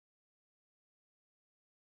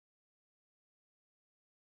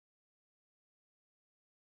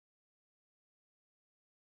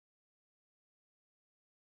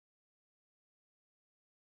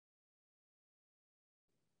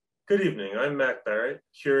Good evening. I'm Mac Barrett,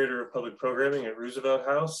 Curator of Public Programming at Roosevelt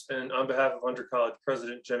House, and on behalf of Hunter College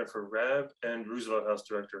President Jennifer Rabb and Roosevelt House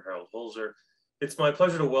Director Harold Holzer, it's my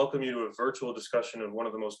pleasure to welcome you to a virtual discussion of one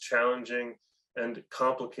of the most challenging and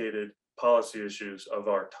complicated policy issues of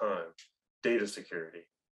our time, data security.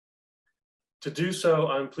 To do so,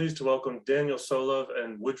 I'm pleased to welcome Daniel Solove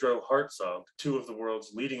and Woodrow Hartzog, two of the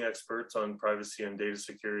world's leading experts on privacy and data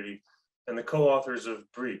security, and the co-authors of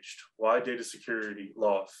Breached, Why Data Security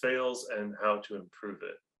Law Fails and How to Improve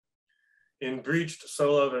It. In Breached,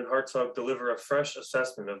 Solove and Hartzog deliver a fresh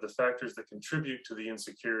assessment of the factors that contribute to the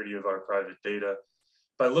insecurity of our private data.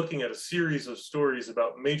 By looking at a series of stories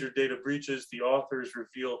about major data breaches, the authors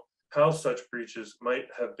reveal how such breaches might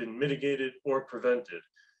have been mitigated or prevented,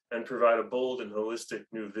 and provide a bold and holistic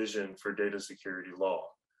new vision for data security law.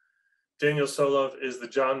 Daniel Solove is the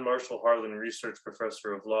John Marshall Harlan Research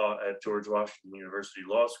Professor of Law at George Washington University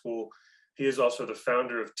Law School. He is also the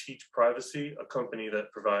founder of Teach Privacy, a company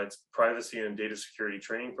that provides privacy and data security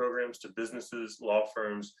training programs to businesses, law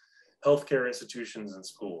firms, healthcare institutions, and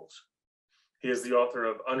schools. He is the author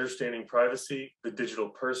of Understanding Privacy, The Digital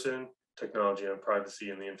Person, Technology and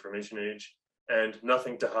Privacy in the Information Age, and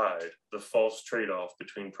Nothing to Hide, The False Trade-off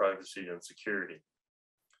Between Privacy and Security.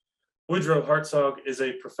 Woodrow Hartzog is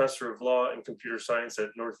a professor of law and computer science at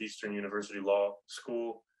Northeastern University Law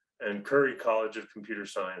School and Curry College of Computer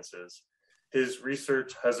Sciences. His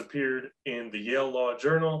research has appeared in the Yale Law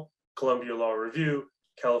Journal, Columbia Law Review,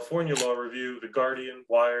 California Law Review, The Guardian,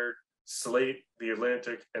 Wired, Slate, The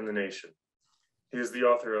Atlantic, and The Nation. He is the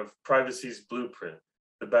author of Privacy's Blueprint,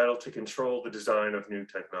 The Battle to Control the Design of New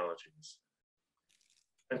Technologies.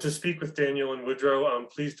 And to speak with Daniel and Woodrow, I'm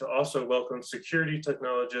pleased to also welcome security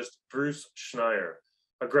technologist Bruce Schneier,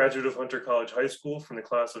 a graduate of Hunter College High School from the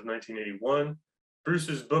class of 1981.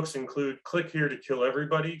 Bruce's books include Click Here to Kill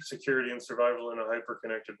Everybody, Security and Survival in a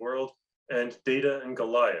Hyper-Connected World, and Data and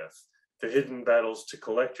Goliath, The Hidden Battles to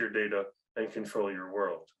Collect Your Data and Control Your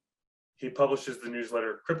World. He publishes the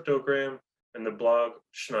newsletter Cryptogram and the blog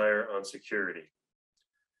Schneier on Security.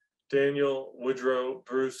 Daniel, Woodrow,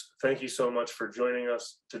 Bruce, thank you so much for joining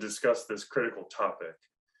us to discuss this critical topic.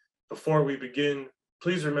 Before we begin,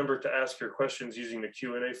 please remember to ask your questions using the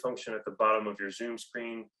Q&A function at the bottom of your Zoom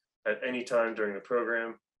screen at any time during the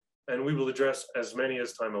program, and we will address as many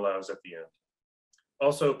as time allows at the end.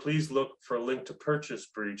 Also, please look for a link to purchase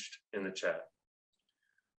Breached in the chat.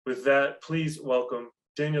 With that, please welcome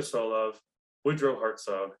Daniel Solove, Woodrow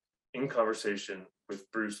Hartzog in conversation with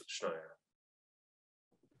Bruce Schneier.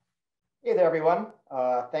 Hey there, everyone.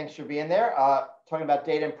 Thanks for being there. Talking about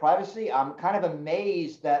data and privacy, I'm kind of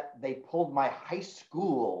amazed that they pulled my high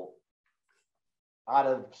school out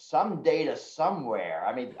of some data somewhere.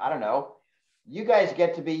 I mean, I don't know. You guys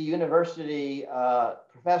get to be university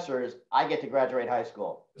professors. I get to graduate high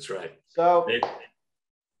school. That's right. So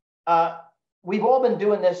we've all been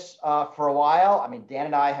doing this for a while. I mean, Dan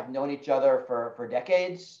and I have known each other for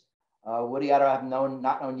decades. Woody, I have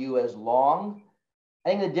not known you as long. I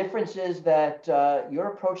think the difference is that you're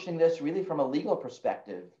approaching this really from a legal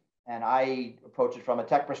perspective, and I approach it from a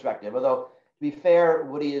tech perspective. Although, to be fair,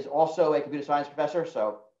 Woody is also a computer science professor,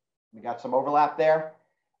 so we got some overlap there.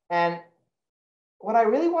 And what I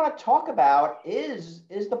really want to talk about is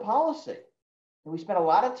the policy. And we spend a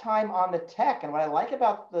lot of time on the tech, and what I like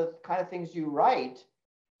about the kind of things you write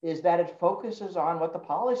is that it focuses on what the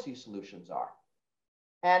policy solutions are.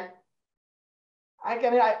 And I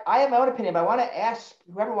mean, I have my own opinion, but I want to ask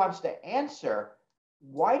whoever wants to answer,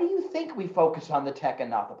 why do you think we focus on the tech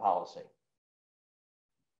and not the policy?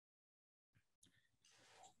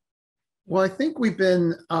 Well, I think we've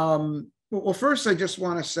been, well, first, I just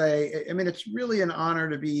want to say, I mean, it's really an honor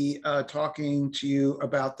to be talking to you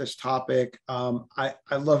about this topic. I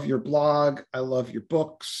love your blog. I love your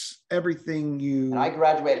books, everything you... And I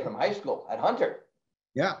graduated from high school at Hunter.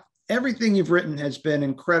 Yeah. Everything you've written has been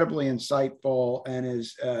incredibly insightful and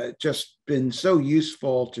has just been so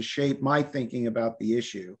useful to shape my thinking about the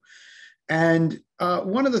issue. And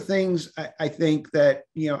one of the things I think that,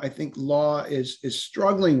 I think law is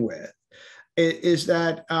struggling with is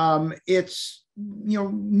that it's,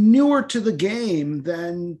 newer to the game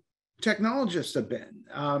than technologists have been.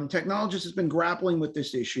 Technologists have been grappling with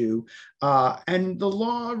this issue, and the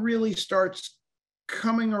law really starts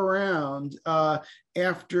coming around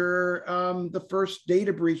after the first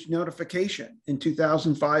data breach notification in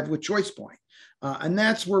 2005 with ChoicePoint. And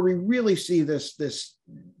that's where we really see this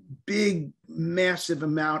big, massive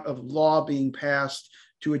amount of law being passed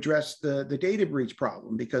to address the data breach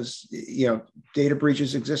problem, because data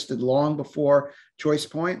breaches existed long before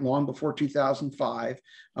ChoicePoint, long before 2005,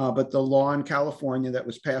 but the law in California that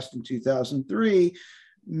was passed in 2003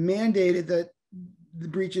 mandated that the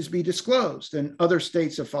breaches be disclosed, and other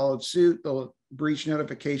states have followed suit. The breach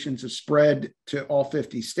notifications have spread to all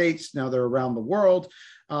 50 states. Now they're around the world.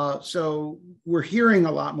 So we're hearing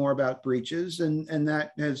a lot more about breaches, and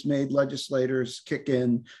that has made legislators kick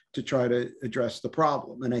in to try to address the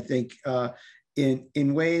problem. And I think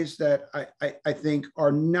in ways that I think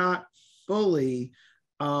are not fully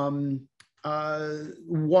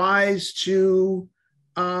wise to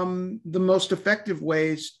the most effective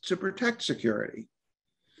ways to protect security.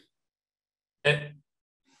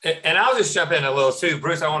 And I'll just jump in a little too.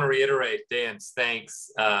 Bruce, I want to reiterate Dan's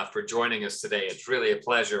thanks for joining us today. It's really a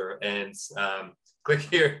pleasure. And Click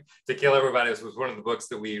Here to Kill Everybody was one of the books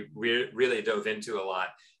that we really dove into a lot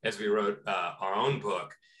as we wrote our own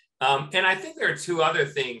book. And I think there are two other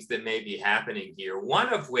things that may be happening here.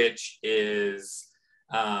 One of which is,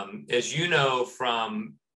 as you know,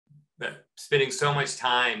 from spending so much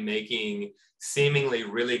time making seemingly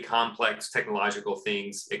really complex technological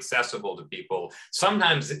things accessible to people,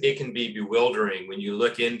 sometimes it can be bewildering when you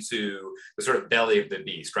look into the sort of belly of the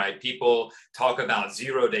beast, right? People talk about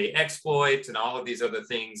zero-day exploits and all of these other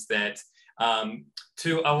things that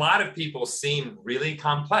to a lot of people seem really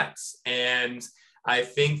complex. And I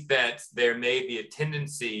think that there may be a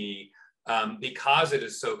tendency, because it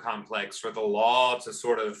is so complex, for the law to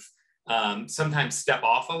sort of sometimes step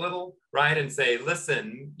off a little, right? And say,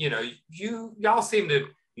 listen, y'all seem to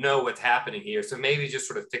know what's happening here. So maybe just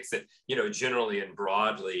sort of fix it, generally and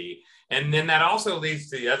broadly. And then that also leads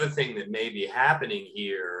to the other thing that may be happening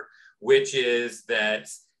here, which is that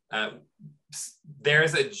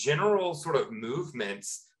there's a general sort of movement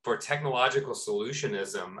for technological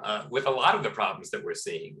solutionism with a lot of the problems that we're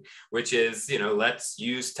seeing, which is, let's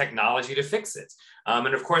use technology to fix it.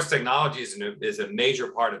 And of course, technology is a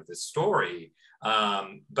major part of this story.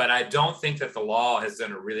 But I don't think that the law has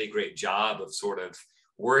done a really great job of sort of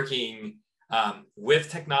working with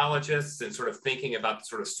technologists and sort of thinking about the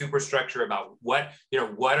sort of superstructure about what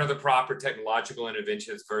are the proper technological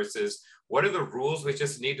interventions versus what are the rules we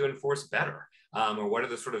just need to enforce better. Or what are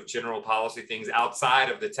the sort of general policy things outside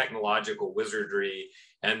of the technological wizardry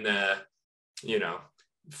and the,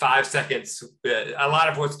 5 seconds, a lot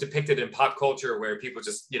of what's depicted in pop culture where people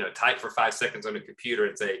just, type for 5 seconds on a computer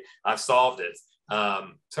and say, I've solved it.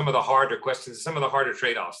 Some of the harder questions, some of the harder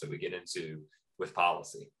trade-offs that we get into with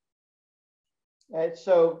policy.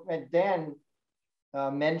 So Dan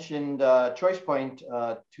mentioned Choice Point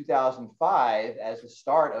 2005 as the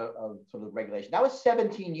start of sort of regulation. That was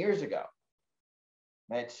 17 years ago.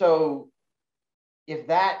 Right. So if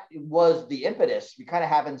that was the impetus, we kind of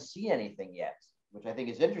haven't seen anything yet, which I think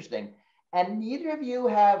is interesting. And neither of you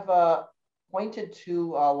have pointed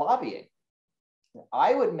to lobbying.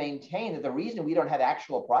 I would maintain that the reason we don't have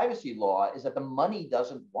actual privacy law is that the money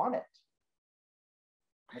doesn't want it.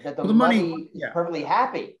 That the money is perfectly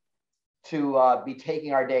happy to be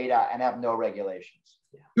taking our data and have no regulations.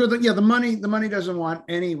 The money doesn't want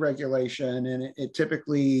any regulation, and it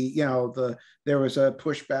typically, there was a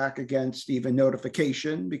pushback against even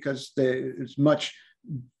notification because it's much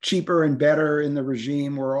cheaper and better in the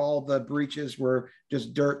regime where all the breaches were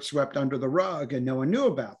just dirt swept under the rug and no one knew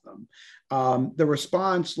about them. The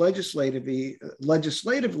response legislatively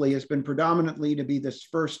has been predominantly to be this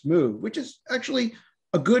first move, which is actually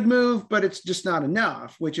a good move, but it's just not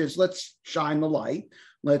enough, which is let's shine the light.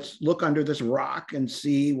 Let's look under this rock and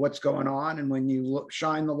see what's going on. And when you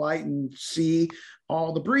shine the light and see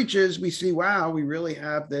all the breaches, we see, wow, we really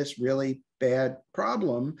have this really bad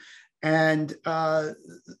problem. And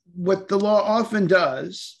what the law often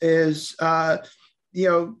does is,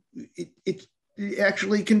 it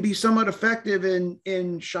actually can be somewhat effective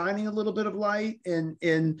in shining a little bit of light and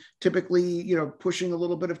in typically, pushing a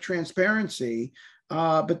little bit of transparency.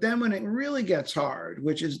 But then when it really gets hard,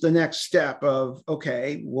 which is the next step of,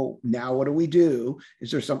 okay, well, now what do we do?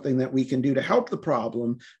 Is there something that we can do to help the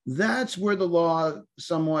problem? That's where the law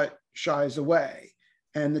somewhat shies away.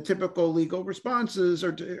 And the typical legal responses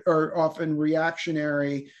are often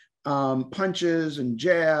reactionary punches and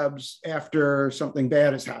jabs after something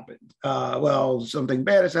bad has happened. Something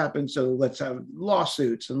bad has happened, so let's have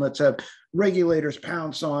lawsuits and let's have regulators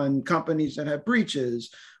pounce on companies that have breaches.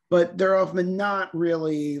 But they're often not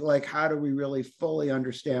really like, how do we really fully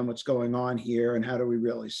understand what's going on here and how do we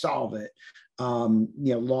really solve it?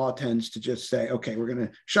 Law tends to just say, okay, we're going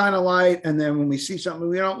to shine a light. And then when we see something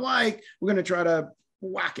we don't like, we're going to try to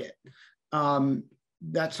whack it.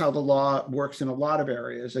 That's how the law works in a lot of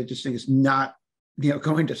areas. I just think it's not,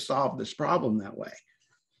 going to solve this problem that way.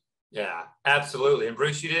 Yeah, absolutely. And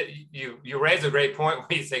Bruce, you raise a great point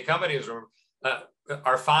when you say companies are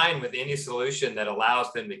are fine with any solution that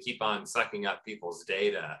allows them to keep on sucking up people's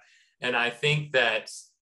data. And I think that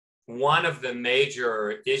one of the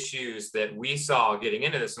major issues that we saw getting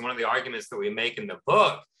into this, and one of the arguments that we make in the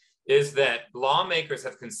book, is that lawmakers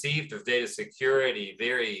have conceived of data security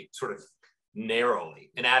very sort of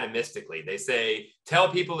narrowly and atomistically. They say, tell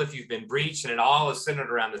people if you've been breached, and it all is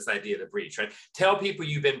centered around this idea of the breach, right? Tell people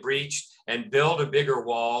you've been breached and build a bigger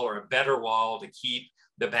wall or a better wall to keep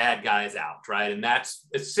the bad guys out, right? And that's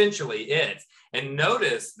essentially it. And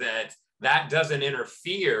notice that that doesn't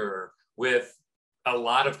interfere with a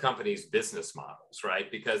lot of companies' business models,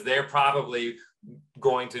 right? Because they're probably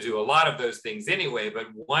going to do a lot of those things anyway. But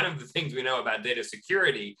one of the things we know about data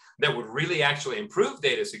security that would really actually improve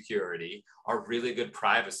data security are really good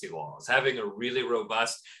privacy laws, having a really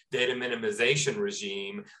robust data minimization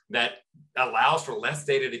regime that allows for less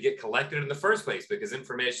data to get collected in the first place, because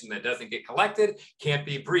information that doesn't get collected can't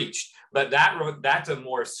be breached. But that's a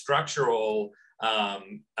more structural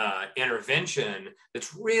intervention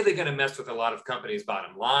that's really going to mess with a lot of companies'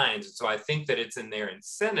 bottom lines. And so I think that it's in their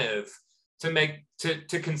incentive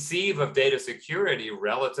to conceive of data security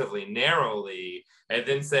relatively narrowly, and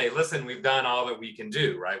then say, listen, we've done all that we can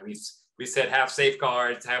do, right? We said have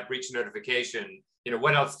safeguards, have breach notification. You know,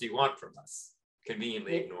 what else do you want from us?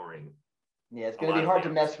 Conveniently ignoring. Yeah, it's going to be hard to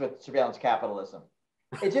mess with surveillance capitalism.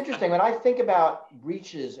 It's interesting when I think about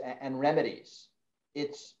breaches and remedies.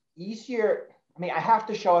 It's easier. I mean, I have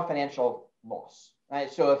to show a financial loss,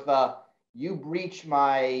 right? So if you breach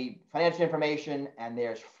my financial information and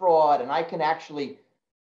there's fraud, and I can actually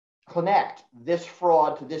connect this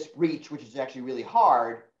fraud to this breach, which is actually really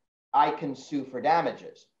hard, I can sue for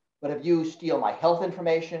damages. But if you steal my health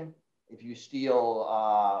information, if you steal,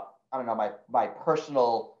 I don't know, my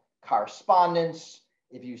personal correspondence,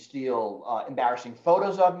 if you steal embarrassing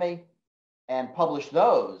photos of me and publish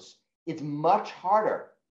those, it's much harder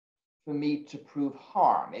for me to prove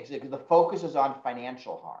harm, because the focus is on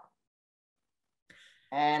financial harm.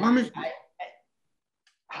 And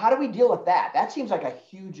how do we deal with that? That seems like a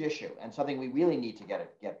huge issue and something we really need to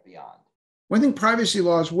get beyond. Well, I think privacy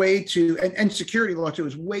law is way too, and security law too,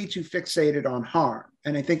 is way too fixated on harm.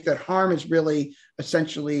 And I think that harm is really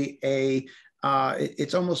essentially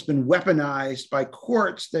it's almost been weaponized by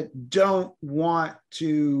courts that don't want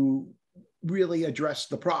to really address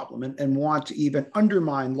the problem and want to even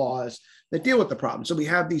undermine laws that deal with the problem. So we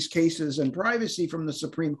have these cases in privacy from the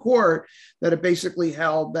Supreme Court that have basically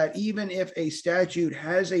held that even if a statute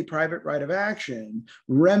has a private right of action,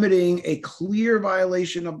 remedying a clear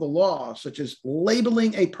violation of the law, such as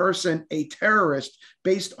labeling a person a terrorist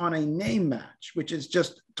based on a name match, which is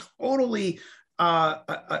just totally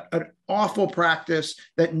an awful practice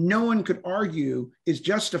that no one could argue is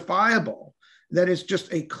justifiable, that is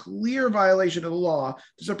just a clear violation of the law.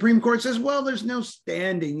 The Supreme Court says, well, there's no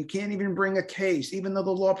standing. You can't even bring a case, even though the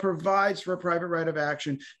law provides for a private right of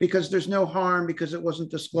action, because there's no harm because it wasn't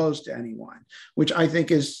disclosed to anyone, which I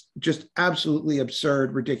think is just absolutely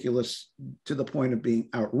absurd, ridiculous, to the point of being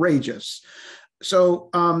outrageous. So,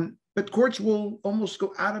 but courts will almost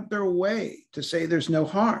go out of their way to say there's no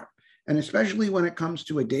harm. And especially when it comes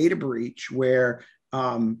to a data breach where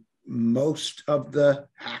most of the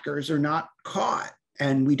hackers are not caught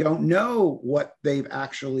and we don't know what they've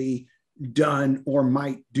actually done or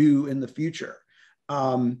might do in the future.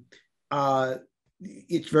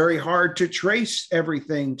 It's very hard to trace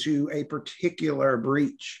everything to a particular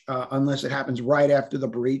breach unless it happens right after the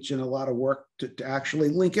breach, and a lot of work to actually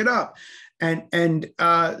link it up.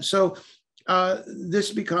 So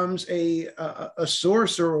this becomes a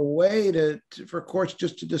source or a way for courts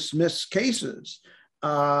just to dismiss cases.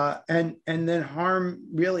 And then harm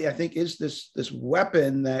really, I think, is this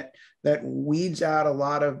weapon that weeds out a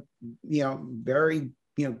lot of very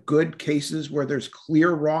good cases where there's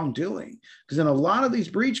clear wrongdoing. Because in a lot of these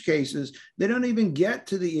breach cases, they don't even get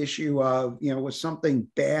to the issue of was something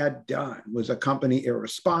bad done? Was a company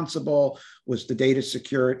irresponsible? Was the data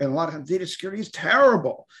secure? And a lot of times data security is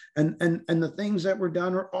terrible, and the things that were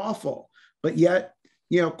done are awful. But yet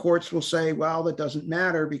courts will say, well, that doesn't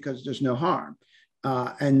matter because there's no harm.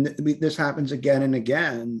 And this happens again and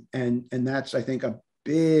again, and that's, I think, a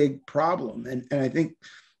big problem. And I think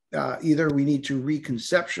either we need to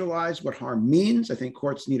reconceptualize what harm means. I think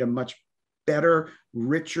courts need a much better,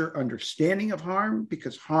 richer understanding of harm,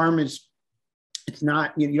 because harm it's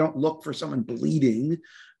not, you don't look for someone bleeding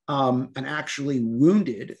and actually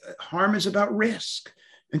wounded. Harm is about risk,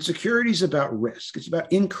 and security is about risk. It's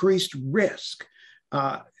about increased risk.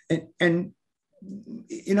 And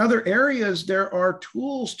in other areas, there are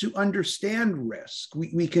tools to understand risk.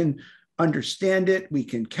 We can understand it, we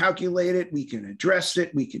can calculate it, we can address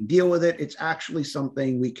it, we can deal with it. It's actually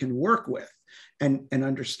something we can work with and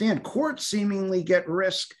understand. Courts seemingly get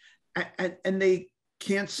risk and they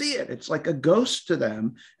can't see it. It's like a ghost to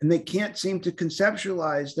them, and they can't seem to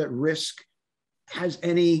conceptualize that risk has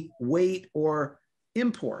any weight or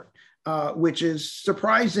import, which is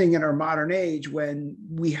surprising in our modern age when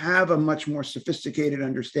we have a much more sophisticated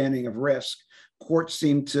understanding of risk. Courts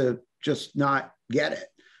seem to just not get it.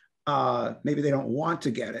 Maybe they don't want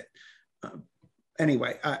to get it.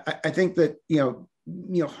 Anyway, I think that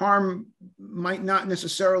harm might not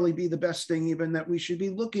necessarily be the best thing even that we should be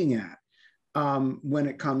looking at when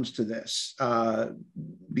it comes to this,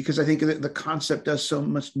 because I think that the concept does so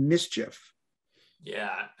much mischief.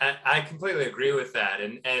 Yeah, I completely agree with that.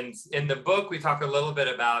 And in the book, we talk a little bit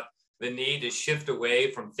about the need to shift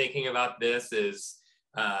away from thinking about this as,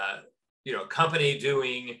 company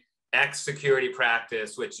doing X security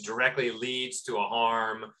practice, which directly leads to a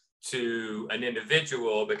harm to an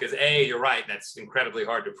individual, because A, you're right, that's incredibly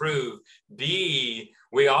hard to prove. B,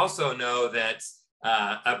 we also know that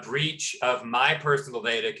a breach of my personal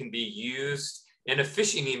data can be used in a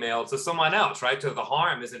phishing email to someone else, right? So the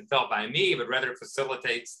harm isn't felt by me, but rather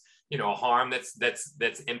facilitates, a harm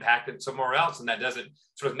that's impacted somewhere else, and that doesn't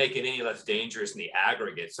sort of make it any less dangerous in the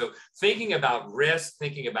aggregate. So thinking about risk,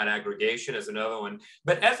 thinking about aggregation is another one.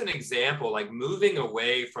 But as an example, like moving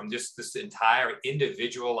away from just this entire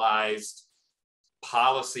individualized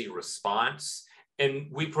policy response. And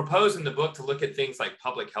we propose in the book to look at things like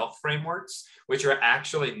public health frameworks, which are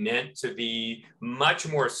actually meant to be much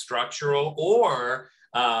more structural, or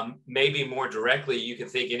maybe more directly, you can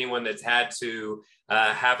think anyone that's had to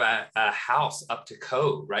have a house up to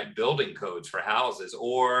code, right? Building codes for houses,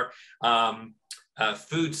 or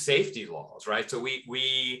food safety laws, right? So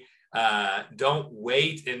we don't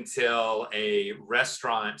wait until a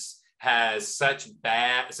restaurant has such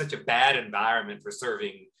a bad environment for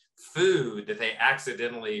serving food that they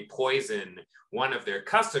accidentally poison one of their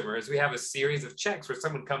customers. We have a series of checks where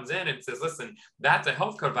someone comes in and says, listen, that's a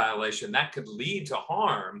health code violation that could lead to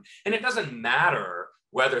harm. And it doesn't matter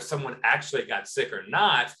whether someone actually got sick or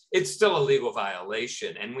not, it's still a legal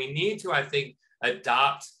violation. And we need to, I think,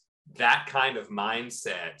 adopt that kind of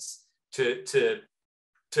mindset to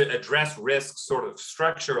address risk sort of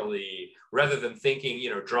structurally, rather than thinking,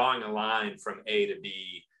 drawing a line from A to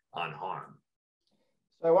B on harm.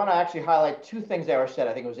 So I want to actually highlight two things that were said.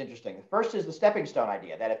 I think it was interesting. The first is the stepping stone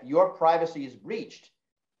idea, that if your privacy is breached,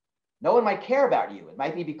 no one might care about you. It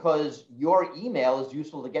might be because your email is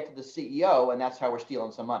useful to get to the CEO, and that's how we're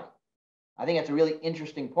stealing some money. I think that's a really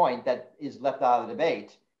interesting point that is left out of the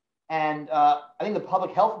debate. And I think the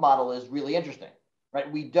public health model is really interesting,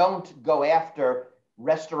 right? We don't go after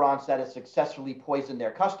restaurants that have successfully poisoned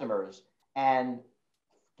their customers and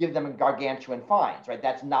give them gargantuan fines, right?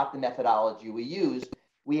 That's not the methodology we use.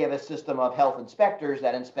 We have a system of health inspectors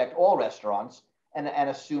that inspect all restaurants and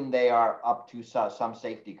assume they are up to some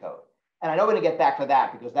safety code. And I know we're going to get back to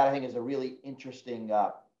that, because that, I think, is a really interesting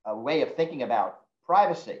way of thinking about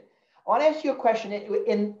privacy. I want to ask you a question.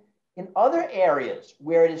 In other areas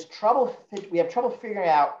where it is we have trouble figuring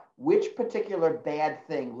out which particular bad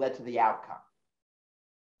thing led to the outcome,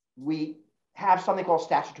 we have something called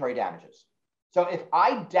statutory damages. So if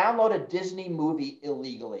I download a Disney movie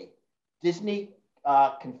illegally, Disney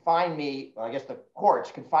can fine me, or I guess the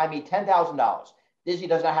courts can fine me $10,000. Disney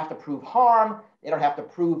does not have to prove harm. They don't have to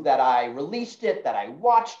prove that I released it, that I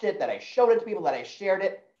watched it, that I showed it to people, that I shared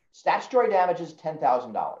it. Statutory damages,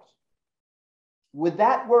 $10,000. Would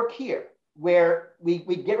that work here, where we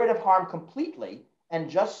get rid of harm completely and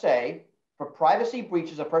just say, for privacy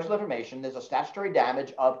breaches of personal information, there's a statutory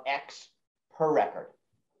damage of X per record?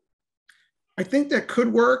 I think that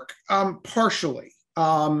could work partially.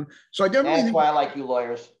 So I definitely That's why I like you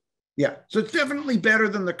lawyers. Yeah, so it's definitely better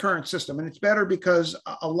than the current system. And it's better because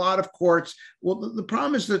a lot of courts, well, the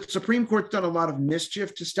problem is that the Supreme Court's done a lot of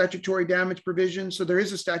mischief to statutory damage provisions. So there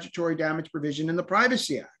is a statutory damage provision in the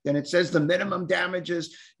Privacy Act. And it says the minimum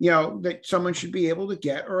damages, that someone should be able to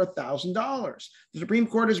get are $1,000. The Supreme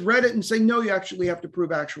Court has read it and say, no, you actually have to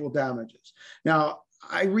prove actual damages. Now,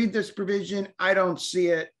 I read this provision, I don't see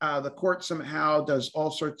it. The court somehow does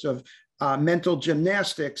all sorts of mental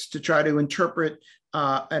gymnastics to try to interpret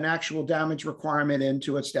an actual damage requirement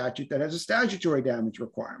into a statute that has a statutory damage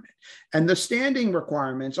requirement. And the standing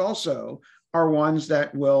requirements also are ones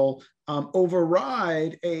that will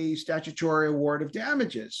override a statutory award of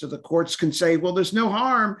damages. So the courts can say, well, there's no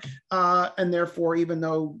harm, and therefore, even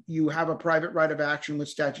though you have a private right of action with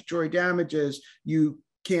statutory damages, you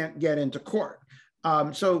can't get into court.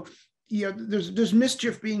 So there's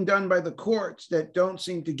mischief being done by the courts that don't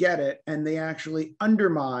seem to get it, and they actually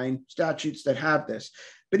undermine statutes that have this.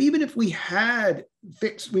 But even if we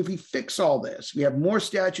fix all this, we have more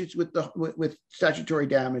statutes with statutory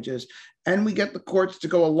damages, and we get the courts to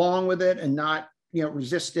go along with it and not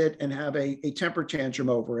resist it and have a temper tantrum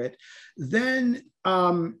over it, then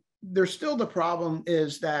there's still the problem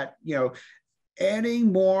is that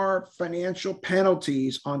adding more financial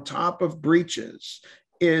penalties on top of breaches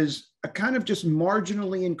is a kind of just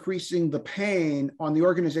marginally increasing the pain on the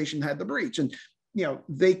organization that had the breach. And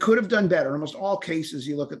they could have done better. In almost all cases,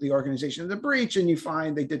 you look at the organization of the breach and you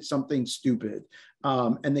find they did something stupid,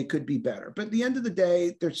 and they could be better. But at the end of the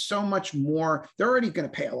day, there's so much more. They're already going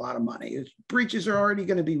to pay a lot of money. Breaches are already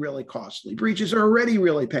going to be really costly. Breaches are already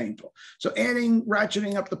really painful. So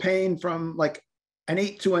ratcheting up the pain from like an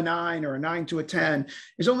 8 to a 9 or a 9 to a 10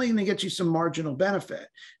 is only going to get you some marginal benefit.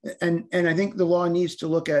 And I think the law needs to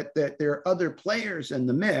look at that there are other players in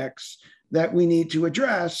the mix that we need to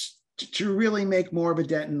address to really make more of a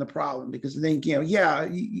dent in the problem. Because I think,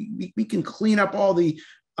 we can clean up all the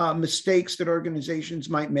mistakes that organizations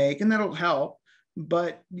might make, and that'll help.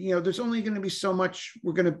 But, there's only going to be so much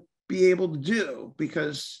we're going to be able to do,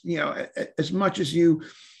 because, as much as you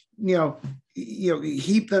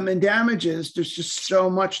heap them in damages, there's just so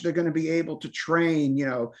much they're going to be able to train,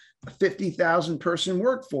 a 50,000 person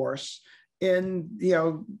workforce in,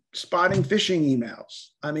 spotting phishing emails.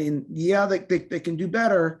 I mean, they can do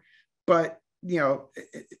better, but,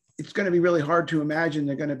 it's going to be really hard to imagine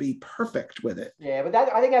they're going to be perfect with it. Yeah, but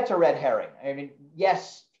I think that's a red herring. I mean,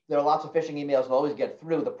 yes, there are lots of phishing emails that always get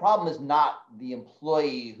through. The problem is not the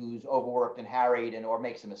employee who's overworked and harried or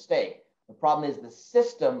makes a mistake. The problem is the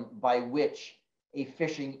system by which a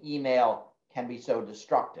phishing email can be so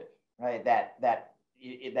destructive, right? That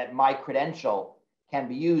my credential can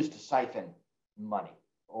be used to siphon money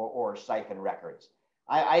or siphon records.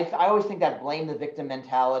 I always think that blame the victim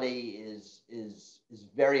mentality is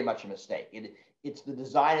very much a mistake. It's the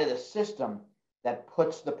design of the system that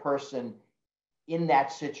puts the person in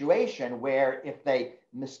that situation where if they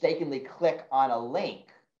mistakenly click on a link,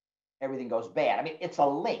 everything goes bad. I mean, it's a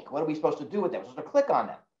link. What are we supposed to do with them? We're supposed to click on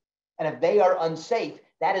them. And if they are unsafe,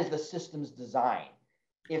 that is the system's design.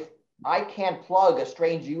 If I can't plug a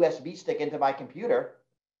strange USB stick into my computer,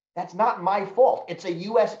 that's not my fault. It's a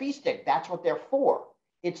USB stick. That's what they're for.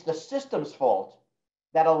 It's the system's fault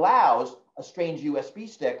that allows a strange USB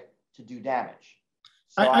stick to do damage.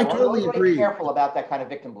 So I totally agree. Be careful about that kind of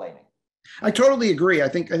victim blaming. I totally agree. I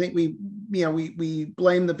think we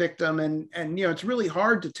blame the victim, and it's really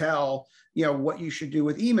hard to tell what you should do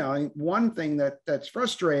with email. I mean, one thing that's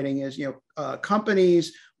frustrating is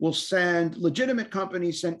companies will legitimate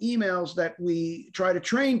companies send emails that we try to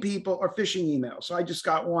train people are phishing emails. So I just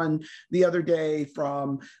got one the other day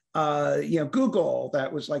from Google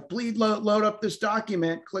that was like, please load up this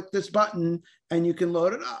document, click this button, and you can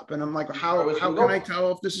load it up. And I'm like, how can I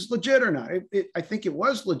tell if this is legit or not? I think it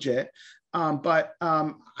was legit. But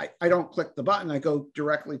I don't click the button. I go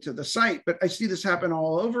directly to the site. But I see this happen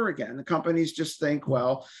all over again. The companies just think,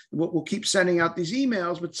 well, we'll keep sending out these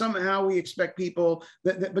emails, but somehow we expect people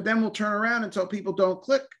but then we'll turn around and tell people don't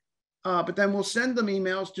click. But then we'll send them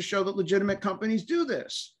emails to show that legitimate companies do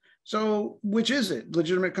this. So which is it?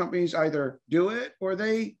 Legitimate companies either do it or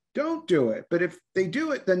they don't do it. But if they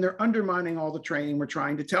do it, then they're undermining all the training we're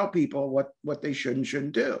trying to tell people what they should and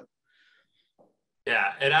shouldn't do.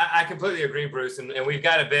 Yeah, and I completely agree, Bruce. And we've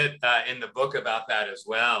got a bit in the book about that as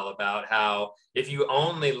well, about how if you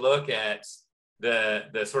only look at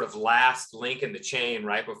the sort of last link in the chain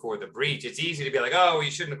right before the breach, it's easy to be like, oh,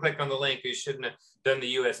 you shouldn't have clicked on the link, you shouldn't have done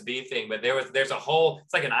the USB thing. But there's a whole,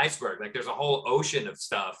 it's like an iceberg, like there's a whole ocean of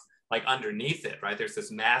stuff like underneath it, right? There's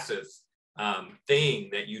this massive thing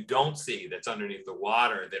that you don't see that's underneath the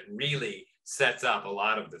water that really sets up a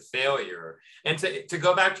lot of the failure. And to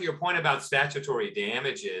go back to your point about statutory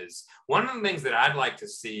damages, one of the things that I'd like to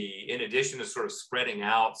see, in addition to sort of spreading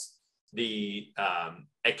out the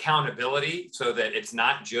accountability so that it's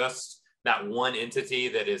not just that one entity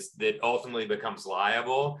that ultimately becomes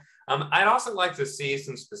liable, I'd also like to see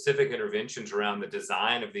some specific interventions around the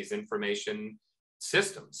design of these information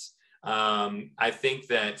systems. I think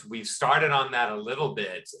that we've started on that a little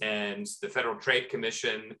bit, and the Federal Trade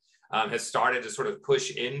Commission has started to sort of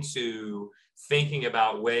push into thinking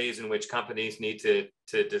about ways in which companies need to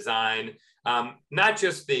design not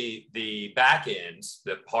just the back ends,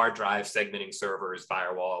 the hard drive, segmenting servers,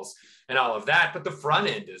 firewalls, and all of that, but the front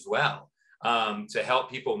end as well, to help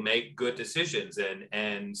people make good decisions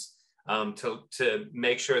and to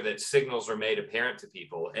make sure that signals are made apparent to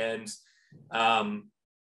people. And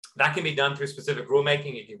that can be done through specific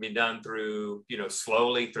rulemaking. It can be done through,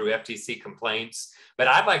 slowly through FTC complaints. But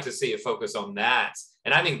I'd like to see a focus on that.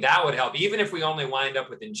 And I think that would help, even if we only wind up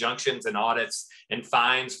with injunctions and audits and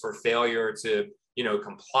fines for failure to,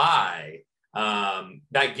 comply.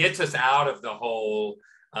 That gets us out of the whole,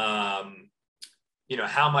 how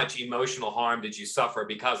much emotional harm did you suffer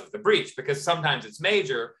because of the breach? Because sometimes it's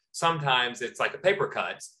major, sometimes it's like a paper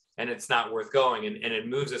cut and it's not worth going. And it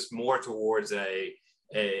moves us more towards a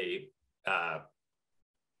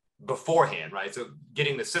beforehand, right? So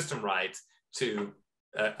getting the system right to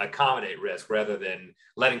accommodate risk rather than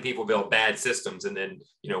letting people build bad systems and then,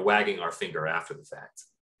 wagging our finger after the fact.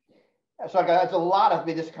 So that's a lot of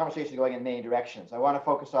this conversation going in many directions. I want to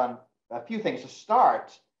focus on a few things to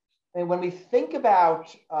start. And when we think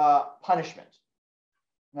about punishment,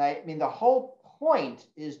 right? I mean, the whole point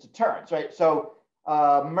is deterrence, right? So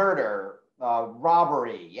murder,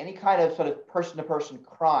 robbery, any kind of sort of person-to-person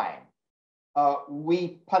crime,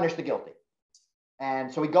 we punish the guilty.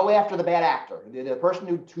 And so we go after the bad actor, the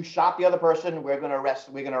person who shot the other person. We're going to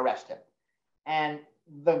arrest him. And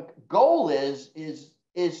the goal is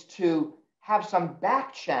to have some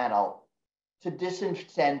back channel to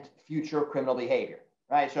disincent future criminal behavior,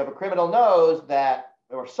 right? So if a criminal knows that,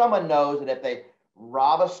 or someone knows that if they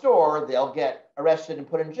rob a store, they'll get arrested and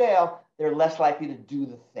put in jail, they're less likely to do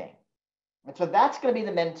the thing. And so that's going to be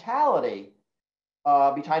the mentality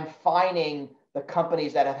behind fining the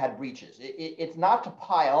companies that have had breaches. It's not to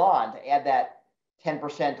pile on, to add that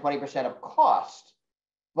 10%, 20% of cost,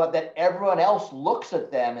 but that everyone else looks at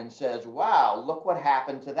them and says, wow, look what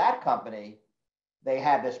happened to that company. They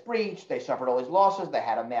had this breach, they suffered all these losses, they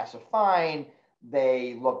had a massive fine,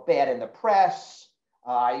 they look bad in the press.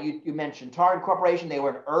 You mentioned Target Corporation, they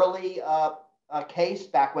were an early case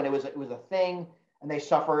back when it was a thing, and they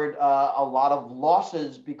suffered a lot of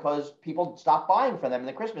losses because people stopped buying from them in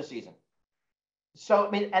the Christmas season. So,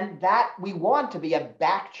 I mean, and that we want to be a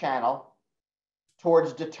back channel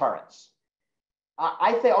towards deterrence.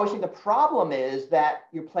 I always think the problem is that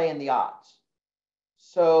you're playing the odds.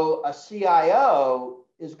 So a CIO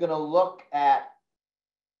is going to look at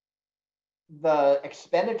the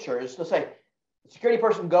expenditures. So say the security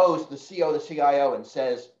person goes to the CEO, the CIO, and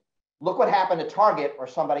says, look what happened to Target or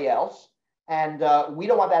somebody else. And we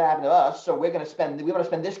don't want that to happen to us. So we want to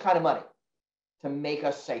spend this kind of money to make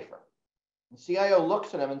us safer. The CIO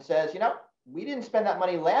looks at him and says, we didn't spend that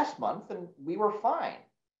money last month and we were fine.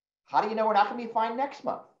 How do you know we're not going to be fine next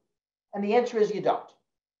month? And the answer is you don't.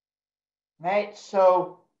 Right?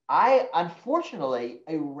 So unfortunately,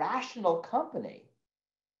 a rational company,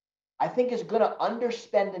 I think, is going to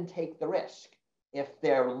underspend and take the risk. If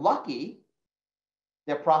they're lucky,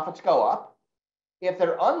 their profits go up. If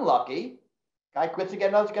they're unlucky, guy quits and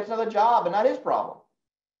gets another job, and not his problem.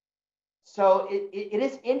 So it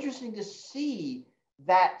is interesting to see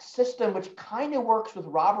that system, which kind of works with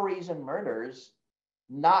robberies and murders,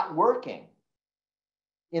 not working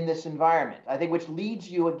in this environment. I think which leads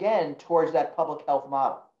you again towards that public health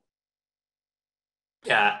model.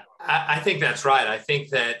 Yeah, I think that's right. I think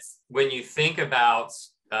that when you think about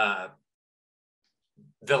the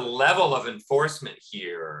level of enforcement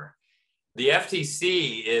here, the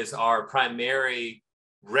FTC is our primary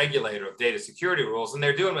regulator of data security rules, and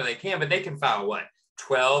they're doing what they can, but they can file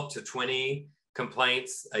 12 to 20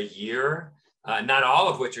 complaints a year, not all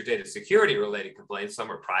of which are data security related complaints.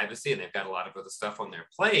 Some are privacy, and they've got a lot of other stuff on their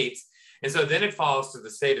plates. And so then it falls to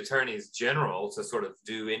the state attorneys general to sort of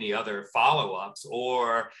do any other follow-ups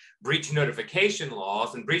or breach notification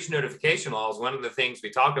laws. And breach notification laws, one of the things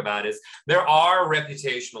we talk about is there are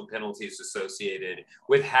reputational penalties associated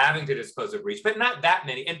with having to disclose a breach, but not that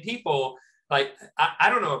many. And people, I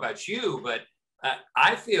don't know about you, but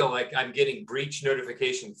I feel like I'm getting breach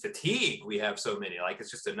notification fatigue. We have so many,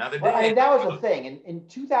 it's just another day. Well, I mean, that was the thing. In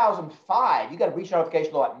 2005, you got a breach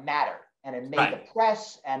notification law that mattered, and it made the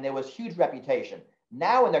press, and there was huge reputation.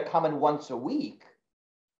 Now, when they're coming once a week,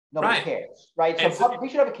 nobody cares, right? So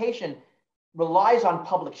breach notification relies on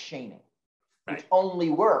public shaming, which only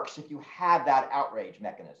works if you have that outrage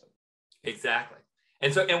mechanism. Exactly.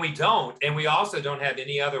 And we also don't have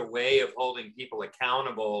any other way of holding people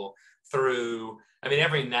accountable through,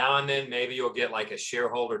 every now and then, maybe you'll get a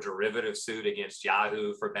shareholder derivative suit against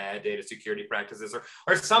Yahoo for bad data security practices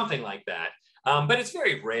or something like that. But it's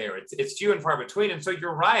very rare. It's few and far between. And so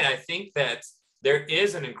you're right. I think that there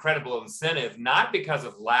is an incredible incentive, not because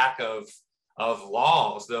of lack of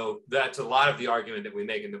laws, though that's a lot of the argument that we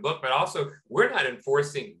make in the book, but also we're not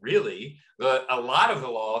enforcing really a lot of the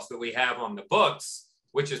laws that we have on the books,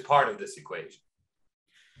 which is part of this equation.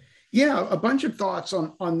 Yeah, a bunch of thoughts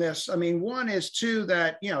on this. I mean, one is too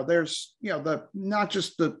that there's the not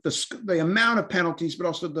just the amount of penalties, but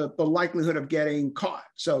also the likelihood of getting caught.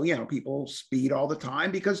 So people speed all the time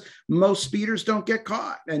because most speeders don't get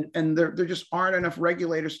caught, and there just aren't enough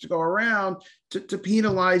regulators to go around to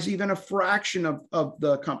penalize even a fraction of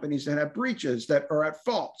the companies that have breaches that are at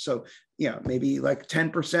fault. So maybe like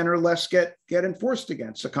 10% or less get enforced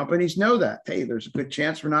against. So companies know that, hey, there's a good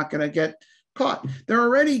chance we're not going to get caught. They're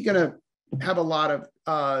already going to have a lot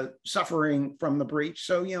of suffering from the breach.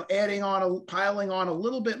 So, piling on a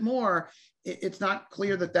little bit more, it's not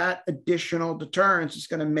clear that additional deterrence is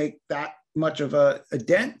going to make that much of a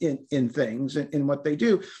dent in things, in what they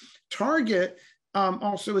do. Target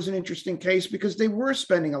also is an interesting case because they were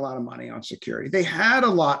spending a lot of money on security. They had a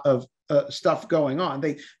lot of stuff going on.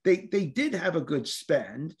 They did have a good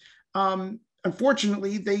spend.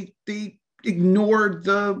 Unfortunately, they ignored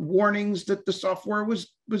the warnings that the software was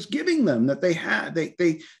giving them that they had.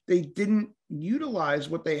 They didn't utilize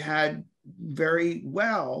what they had very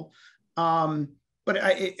well. But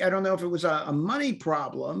I don't know if it was a money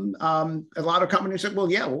problem. A lot of companies said,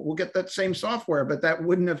 well, yeah, we'll get that same software, but that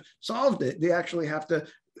wouldn't have solved it. They actually have to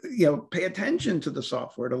pay attention to the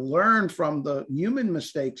software to learn from the human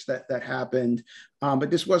mistakes that happened. But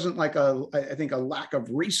this wasn't like I think a lack of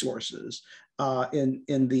resources in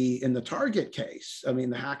the Target case. I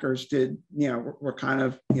mean, the hackers were kind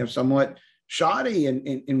of somewhat shoddy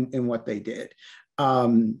in what they did,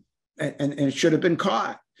 and it should have been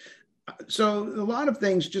caught. So a lot of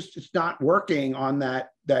things it's not working on that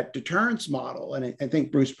deterrence model, and I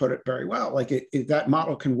think Bruce put it very well. Like that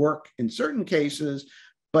model can work in certain cases,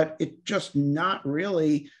 but it's just not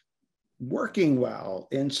really working well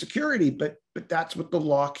in security. But that's what the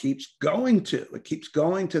law keeps going to. It keeps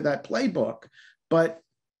going to that playbook. But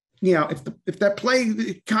if that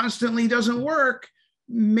play constantly doesn't work,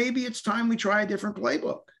 maybe it's time we try a different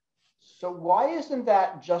playbook. So why isn't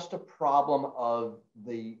that just a problem of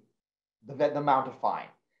the amount of fine?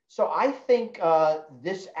 So I think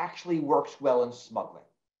this actually works well in smuggling.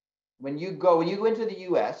 When you go into the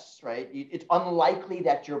US, right, it's unlikely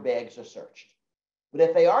that your bags are searched. But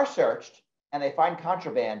if they are searched and they find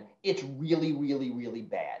contraband, it's really, really, really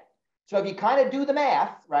bad. So if you kind of do the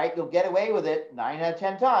math, right, you'll get away with it 9 out of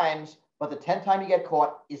 10 times, but the 10th time you get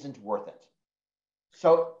caught isn't worth it.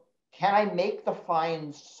 So can I make the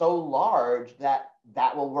fines so large that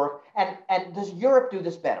will work? And does Europe do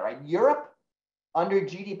this better, right? Europe, under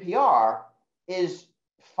GDPR, is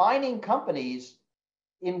fining companies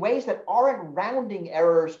in ways that aren't rounding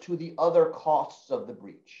errors to the other costs of the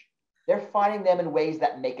breach. They're fining them in ways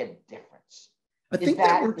that make a difference. I think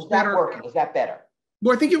that works better. Working? Is that better?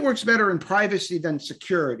 Well, I think it works better in privacy than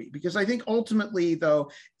security, because I think ultimately,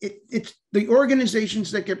 though, it's the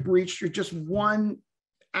organizations that get breached are just one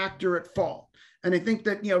actor at fault. And I think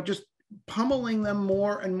that, just pummeling them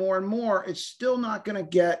more and more and more, it's still not going to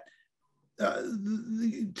get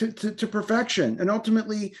to perfection. And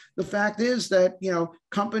ultimately, the fact is that,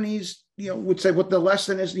 companies, would say what the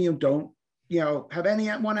lesson is, don't,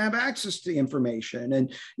 want to have access to information.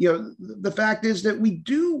 And, the fact is that we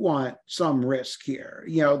do want some risk here,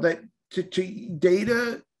 that to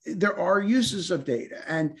data, there are uses of data.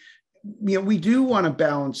 And, we do want to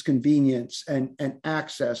balance convenience and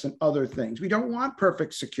access and other things. We don't want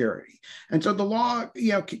perfect security. And so the law,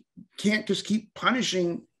 can't just keep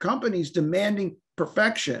punishing companies demanding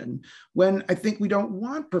perfection when I think we don't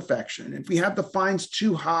want perfection. If we have the fines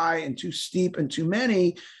too high and too steep and too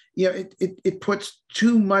many, it puts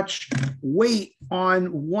too much weight on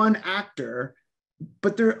one actor,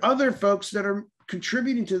 but there are other folks that are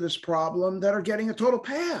contributing to this problem that are getting a total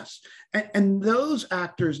pass. And those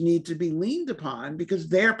actors need to be leaned upon because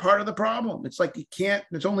they're part of the problem. It's like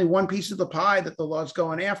there's only one piece of the pie that the law's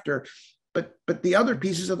going after, but the other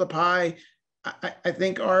pieces of the pie, I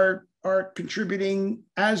think are contributing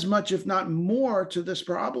as much, if not more, to this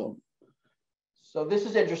problem. So this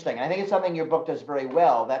is interesting. I think it's something your book does very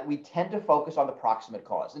well, that we tend to focus on the proximate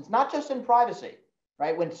cause. It's not just in privacy,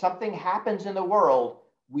 right? When something happens in the world,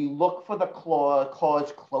 we look for the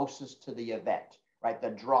cause closest to the event, right? The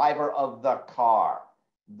driver of the car,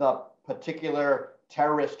 the particular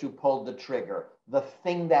terrorist who pulled the trigger, the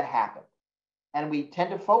thing that happened. And we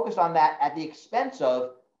tend to focus on that at the expense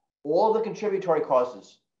of all the contributory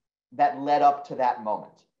causes that led up to that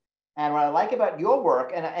moment. And what I like about your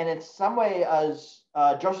work, and in some way, as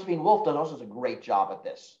Josephine Wolf does a great job at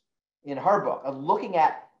this in her book, of looking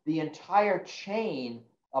at the entire chain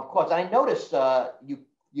of cause. And I noticed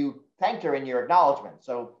you thanked her in your acknowledgement.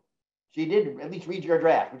 So she did at least read your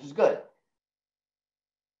draft, which is good.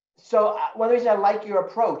 So one of the reasons I like your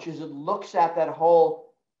approach is it looks at that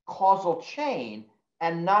whole causal chain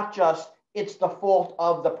and not just it's the fault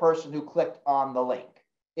of the person who clicked on the link.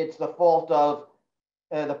 It's the fault of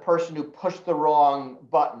the person who pushed the wrong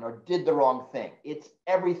button or did the wrong thing. It's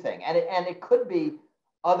everything. And it could be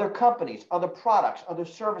other companies, other products, other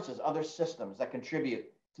services, other systems that contribute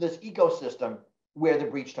to this ecosystem where the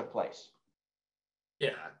breach took place. Yeah,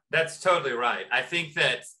 that's totally right. I think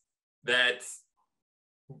that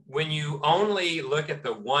when you only look at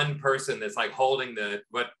the one person that's like holding the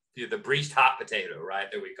breached hot potato,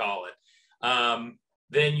 right, that we call it,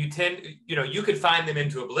 then you tend, you could find them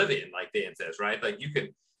into oblivion, like Dan says, right? Like you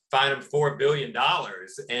could find them $4 billion,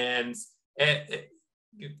 and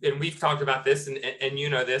we've talked about this, and you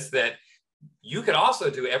know this, that you could also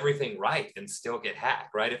do everything right and still get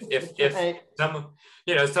hacked, right? If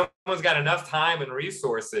someone's got enough time and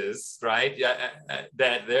resources, right,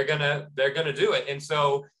 that they're gonna do it. And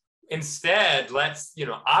so instead, let's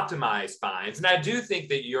optimize fines. And I do think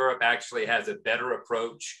that Europe actually has a better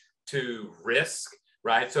approach to risk,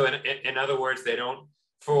 right? So in other words,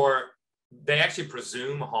 they actually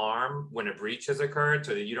presume harm when a breach has occurred,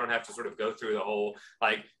 so that you don't have to sort of go through the whole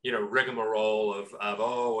rigmarole of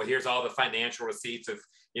oh, well, here's all the financial receipts of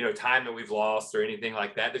time that we've lost or anything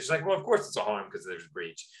like that. They're just like, well, of course it's a harm because there's a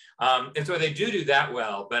breach, and so they do that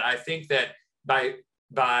well. But I think that by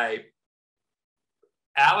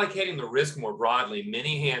allocating the risk more broadly,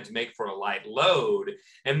 many hands make for a light load,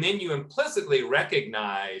 and then you implicitly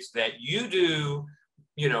recognize that you do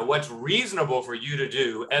what's reasonable for you to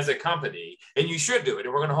do as a company, and you should do it,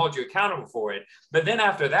 and we're going to hold you accountable for it. But then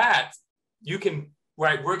after that, you can,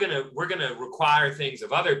 right, we're going to require things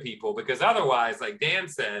of other people, because otherwise, like Dan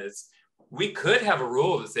says, we could have a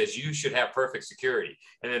rule that says you should have perfect security,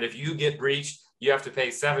 and then if you get breached, you have to pay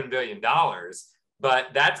 $7 billion. But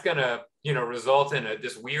that's going to result in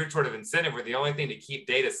this weird sort of incentive where the only thing to keep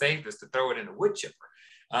data safe is to throw it in a wood chipper.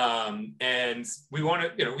 And we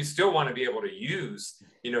want to, we still want to be able to use,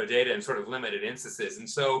 data in sort of limited instances. And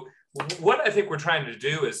so what I think we're trying to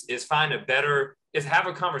do is have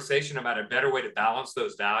a conversation about a better way to balance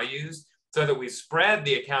those values so that we spread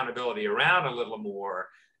the accountability around a little more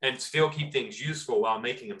and still keep things useful while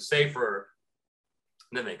making them safer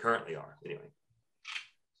than they currently are. Anyway.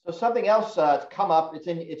 So something else that's come up, it's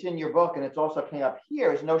in your book, and it's also coming up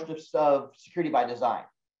here, is the notion of security by design.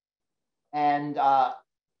 And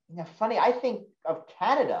funny, I think of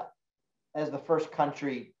Canada as the first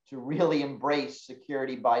country to really embrace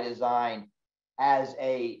security by design as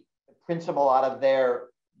a principle out of their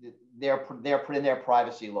put in their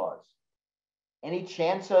privacy laws. Any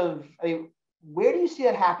chance of, where do you see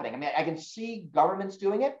that happening? I can see governments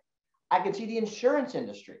doing it. I can see the insurance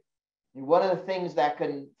industry. One of the things that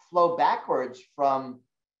can flow backwards from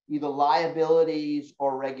either liabilities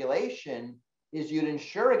or regulation is you'd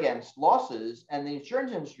insure against losses, and the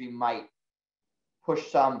insurance industry might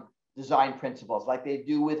push some design principles like they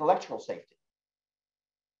do with electrical safety.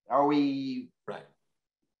 Are we? Right.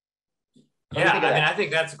 Yeah, I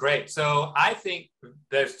think that's great. So I think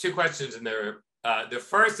there's two questions in there. The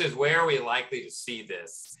first is, where are we likely to see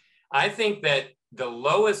this? I think that the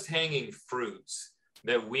lowest hanging fruits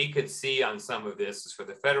that we could see on some of this is for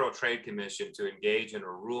the Federal Trade Commission to engage in a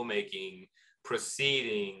rulemaking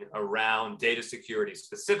proceeding around data security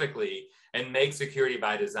specifically, and make security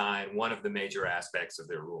by design one of the major aspects of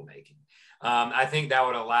their rulemaking. I think that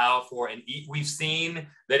would allow for, we've seen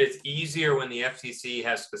that it's easier when the FTC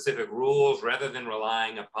has specific rules rather than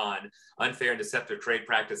relying upon unfair and deceptive trade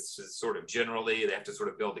practices sort of generally. They have to sort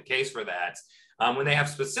of build a case for that. When they have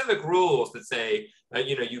specific rules that say,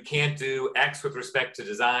 you can't do X with respect to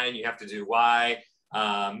design, you have to do Y.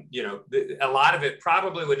 A lot of it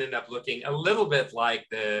probably would end up looking a little bit like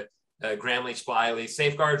the Gramlich-Bliley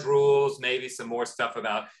safeguards rules, maybe some more stuff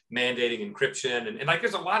about mandating encryption. And like,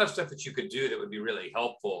 there's a lot of stuff that you could do that would be really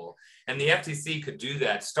helpful. And the FTC could do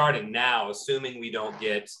that starting now, assuming we don't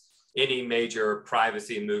get any major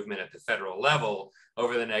privacy movement at the federal level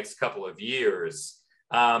over the next couple of years.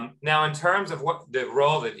 Now, in terms of what the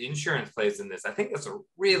role that insurance plays in this, I think that's a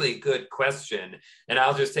really good question. And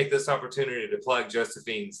I'll just take this opportunity to plug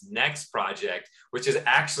Josephine's next project, which is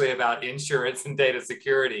actually about insurance and data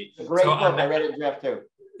security. It's a great book. I read it, Jeff, too.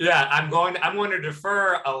 Yeah, I'm going to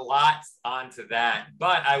defer a lot onto that.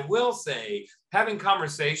 But I will say, having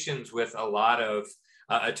conversations with a lot of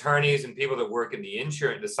attorneys and people that work in the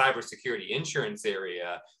cybersecurity insurance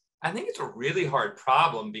area, I think it's a really hard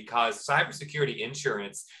problem, because cybersecurity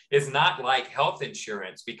insurance is not like health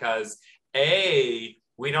insurance, because we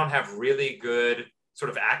don't have really good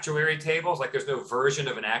sort of actuary tables. Like, there's no version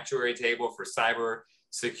of an actuary table for cyber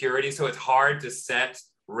security. So it's hard to set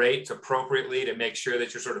rates appropriately to make sure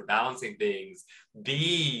that you're sort of balancing things.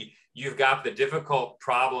 B, you've got the difficult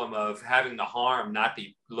problem of having the harm not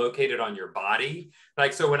be located on your body.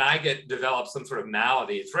 Like, so when I develop some sort of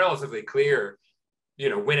malady, it's relatively clear,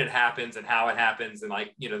 when it happens and how it happens. And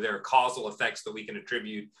like, there are causal effects that we can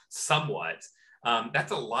attribute somewhat.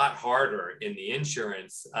 That's a lot harder in the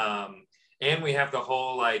insurance. And we have the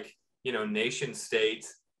whole nation state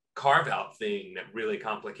carve out thing that really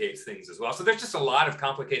complicates things as well. So there's just a lot of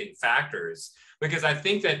complicating factors, because I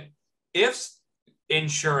think that if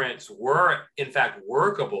insurance were in fact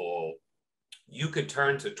workable, you could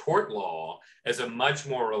turn to tort law as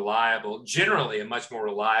generally a much more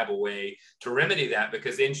reliable way to remedy that,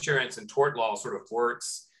 because insurance and tort law sort of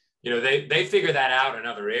works. They figure that out in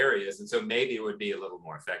other areas. And so maybe it would be a little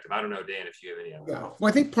more effective. I don't know, Dan, if you have any other. Yeah. Well,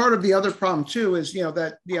 I think part of the other problem too is,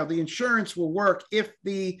 that, the insurance will work if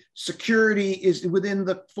the security is within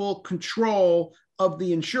the full control of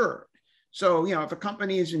the insured. So, if a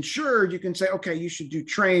company is insured, you can say, okay, you should do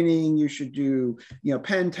training, you should do,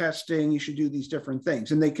 pen testing, you should do these different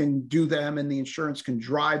things, and they can do them and the insurance can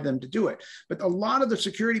drive them to do it. But a lot of the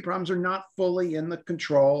security problems are not fully in the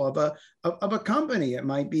control of a company. It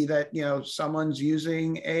might be that, someone's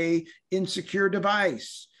using a insecure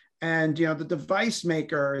device, and, the device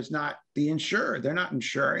maker is not the insurer. They're not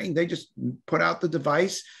insuring. They just put out the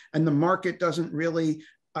device, and the market doesn't really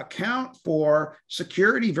account for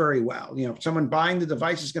security very well. Someone buying the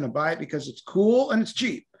device is going to buy it because it's cool and it's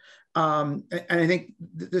cheap. And I think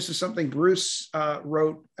this is something Bruce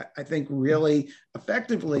wrote, I think, really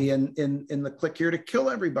effectively in the Click Here to Kill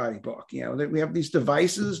Everybody book. That we have these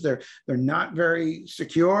devices, they're not very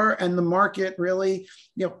secure, and the market really,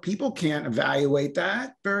 people can't evaluate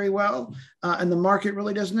that very well, and the market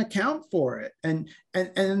really doesn't account for it. And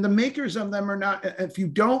the makers of them are not. If you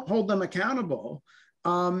don't hold them accountable,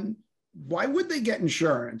 why would they get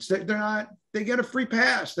insurance? They're not. They get a free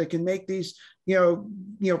pass. They can make these,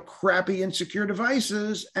 crappy, insecure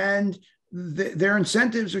devices, and their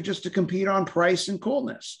incentives are just to compete on price and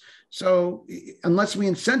coolness. So unless we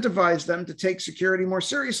incentivize them to take security more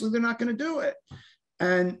seriously, they're not going to do it.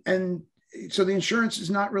 And so the insurance is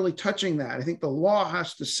not really touching that. I think the law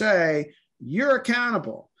has to say you're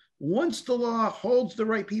accountable. Once the law holds the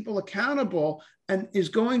right people accountable and is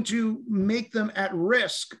going to make them at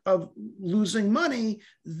risk of losing money,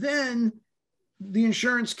 then the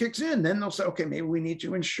insurance kicks in. Then they'll say, okay, maybe we need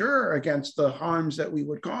to insure against the harms that we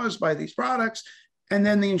would cause by these products. And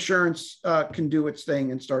then the insurance can do its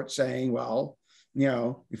thing and start saying, well,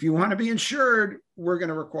 if you want to be insured, we're going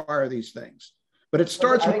to require these things. But it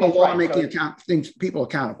starts with the law making people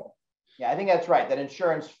accountable. Yeah, I think that's right. That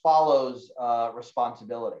insurance follows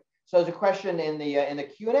responsibility. So there's a question in the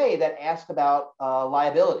Q&A that asked about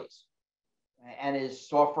liabilities, and is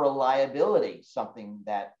software liability something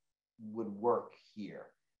that would work here?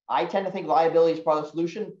 I tend to think liability is part of the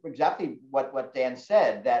solution for exactly what Dan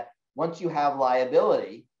said, that once you have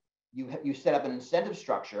liability, you set up an incentive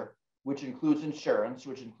structure, which includes insurance,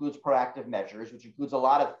 which includes proactive measures, which includes a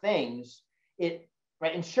lot of things.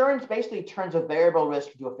 Insurance basically turns a variable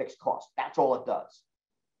risk into a fixed cost. That's all it does.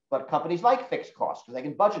 But companies like fixed costs because they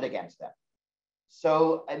can budget against them.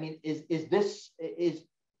 So, I mean, is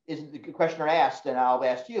the questioner asked, and I'll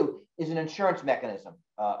ask you, is an insurance mechanism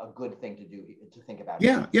a good thing to do, to think about?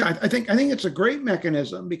 Yeah, I think it's a great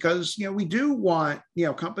mechanism because we do want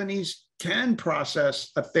companies can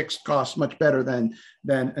process a fixed cost much better than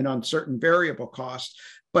an uncertain variable cost.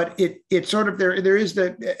 But it sort of there is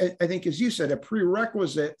that, I think, as you said, a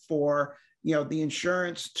prerequisite for the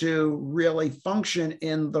insurance to really function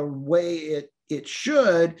in the way it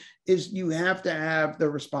should is you have to have the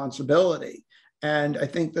responsibility. And I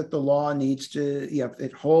think that the law needs to, if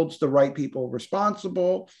it holds the right people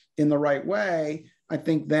responsible in the right way, I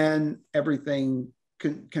think then everything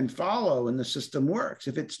can follow and the system works.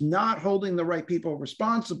 If it's not holding the right people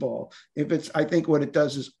responsible, I think what it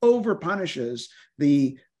does is over punishes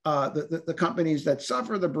the companies that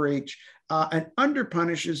suffer the breach and under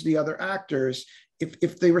punishes the other actors.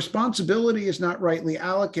 If the responsibility is not rightly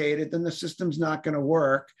allocated, then the system's not going to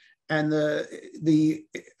work. And the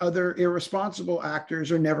other irresponsible actors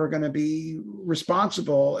are never going to be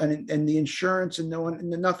responsible, and the insurance and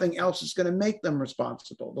nothing else is going to make them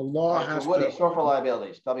responsible. The law has to. Software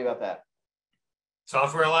liabilities. Tell me about that.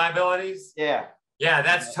 Software liabilities? Yeah. Yeah,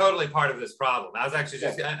 that's totally part of this problem. I was actually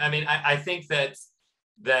I think that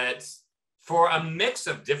for a mix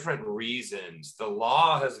of different reasons, the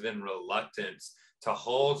law has been reluctant to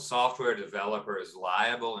hold software developers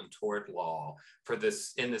liable in tort law for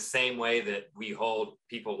this in the same way that we hold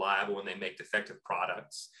people liable when they make defective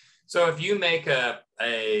products. So if you make a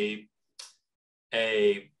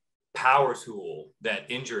a power tool that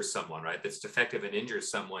injures someone, right, that's defective and injures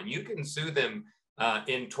someone, you can sue them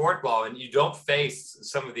in tort law, and you don't face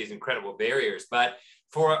some of these incredible barriers. But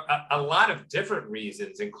for a lot of different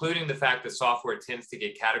reasons, including the fact that software tends to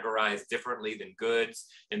get categorized differently than goods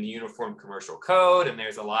in the Uniform Commercial Code, and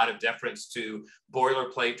there's a lot of deference to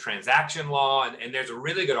boilerplate transaction law, and there's a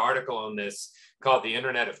really good article on this called The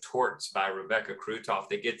Internet of Torts by Rebecca Krutoff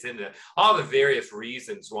that gets into all the various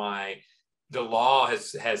reasons why the law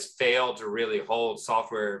has failed to really hold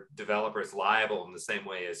software developers liable in the same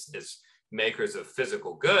way as makers of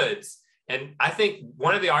physical goods. And I think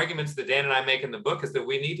one of the arguments that Dan and I make in the book is that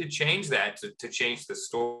we need to change that to change the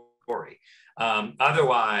story.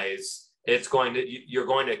 Otherwise, you're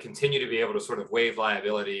going to continue to be able to sort of waive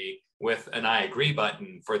liability with an I agree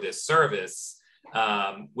button for this service,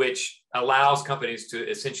 which allows companies to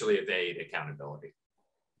essentially evade accountability.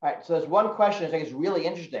 All right, so there's one question I think is really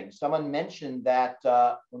interesting. Someone mentioned that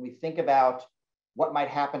when we think about what might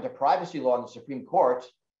happen to privacy law in the Supreme Court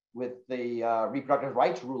with the reproductive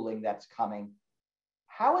rights ruling that's coming,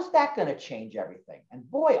 how is that going to change everything? And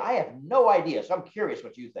boy, I have no idea. So I'm curious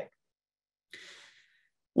what you think.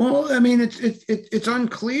 Well, I mean, it's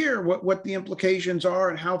unclear what the implications are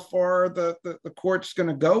and how far the court's going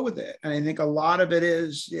to go with it. And I think a lot of it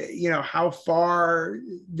is, how far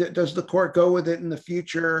does the court go with it in the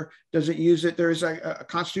future? Does it use it? There's a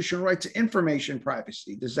constitutional right to information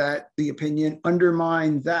privacy. Does the opinion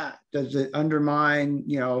undermine that? Does it undermine,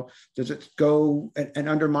 does it go and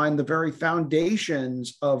undermine the very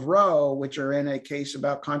foundations of Roe, which are in a case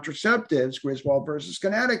about contraceptives, Griswold versus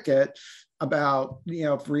Connecticut, about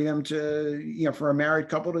freedom to for a married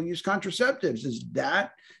couple to use contraceptives? Is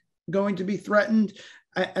that going to be threatened?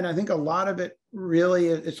 And I think a lot of it really,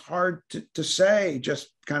 it's hard to say just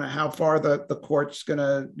kind of how far the court's going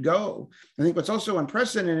to go. I think what's also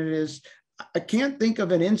unprecedented is I can't think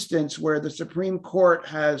of an instance where the Supreme Court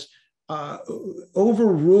has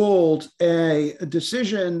overruled a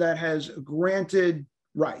decision that has granted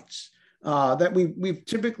rights. That we've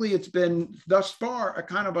typically, it's been thus far a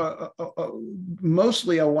kind of a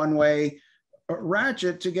mostly a one-way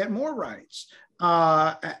ratchet to get more rights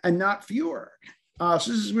and not fewer. So this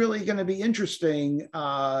is really going to be interesting.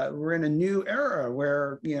 We're in a new era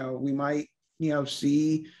where we might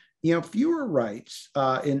see fewer rights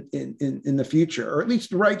in the future, or at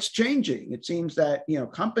least rights changing. It seems that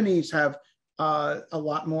companies have a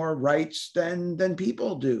lot more rights than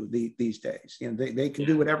people do these days. They can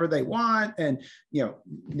do whatever they want, and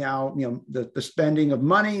now the spending of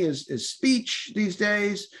money is speech these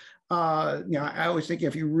days. I always think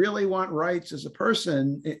if you really want rights as a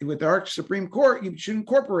person with our Supreme Court, you should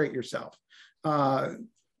incorporate yourself.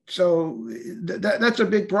 So that's a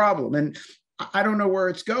big problem, and I don't know where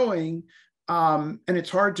it's going. And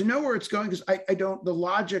it's hard to know where it's going because I don't. The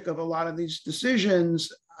logic of a lot of these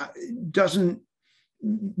decisions doesn't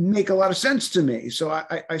make a lot of sense to me. So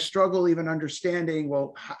I struggle even understanding,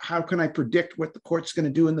 well, how can I predict what the court's going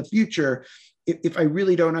to do in the future if I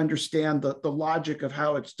really don't understand the logic of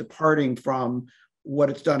how it's departing from what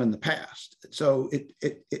it's done in the past? So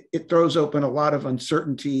it throws open a lot of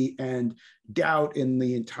uncertainty and doubt in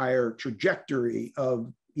the entire trajectory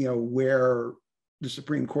of where the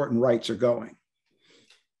Supreme Court and rights are going.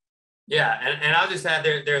 Yeah, and I'll just add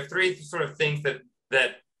there are three sort of things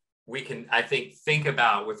that we can, I think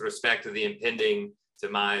about with respect to the impending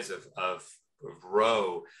demise of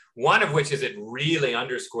Roe. One of which is it really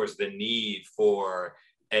underscores the need for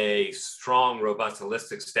a strong, robust,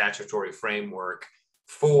 holistic statutory framework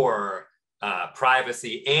for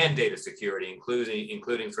privacy and data security,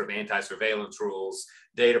 including sort of anti-surveillance rules,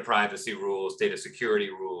 data privacy rules, data security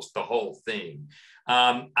rules, the whole thing.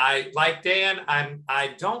 I, like Dan,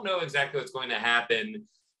 I don't know exactly what's going to happen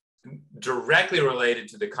directly related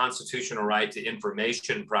to the constitutional right to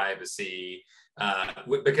information privacy,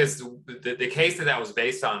 because the case that was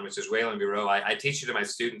based on, which is Wayland v. Roe, I teach it to my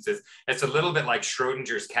students, is it's a little bit like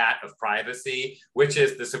Schrodinger's cat of privacy, which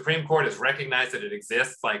is the Supreme Court has recognized that it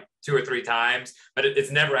exists like 2 or 3 times, but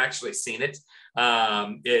it's never actually seen it.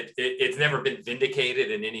 It's never been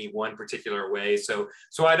vindicated in any one particular way. So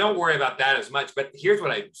I don't worry about that as much. But here's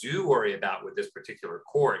what I do worry about with this particular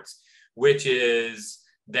court, which is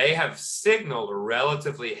they have signaled a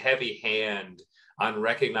relatively heavy hand on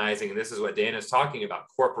recognizing, and this is what Dan is talking about,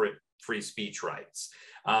 corporate free speech rights.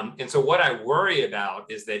 And so what I worry about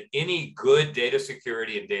is that any good data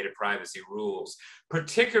security and data privacy rules,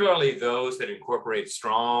 particularly those that incorporate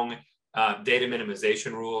strong data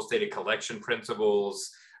minimization rules, data collection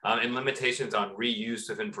principles, and limitations on reuse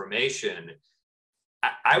of information,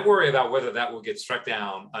 I worry about whether that will get struck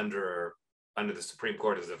down under under the Supreme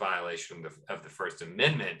Court as a violation of the First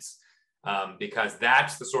Amendment, because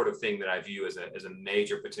that's the sort of thing that I view as a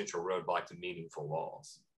major potential roadblock to meaningful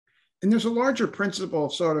laws. And there's a larger principle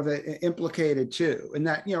sort of implicated too, in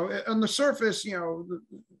that, on the surface,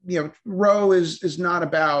 Roe is not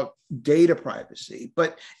about data privacy,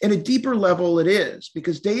 but at a deeper level it is,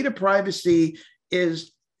 because data privacy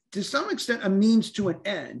is to some extent a means to an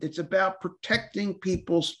end. It's about protecting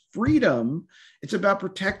people's freedom. It's about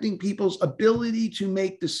protecting people's ability to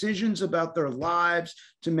make decisions about their lives,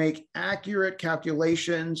 to make accurate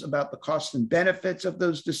calculations about the costs and benefits of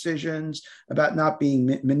those decisions, about not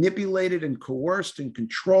being manipulated and coerced and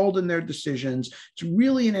controlled in their decisions. It's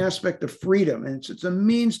really an aspect of freedom, and it's a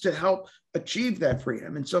means to help achieve that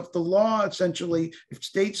freedom. And so if the law essentially, if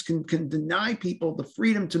states can deny people the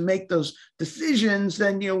freedom to make those decisions,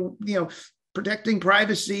 then protecting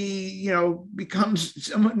privacy becomes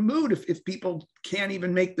somewhat moot if people can't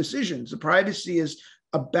even make decisions. The privacy is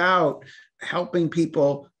about helping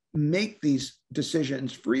people make these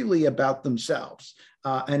decisions freely about themselves,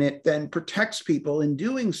 and it then protects people in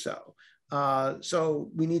doing so. So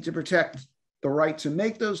we need to protect the right to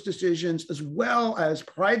make those decisions, as well as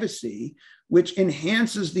privacy, which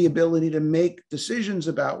enhances the ability to make decisions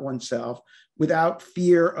about oneself without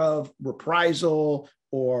fear of reprisal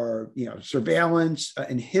or surveillance,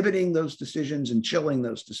 inhibiting those decisions and chilling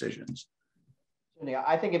those decisions.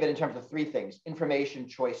 I think of it in terms of three things: information,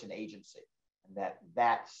 choice, and agency. And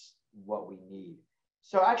that's what we need.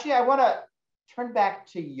 So actually, I want to turn back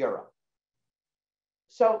to Europe.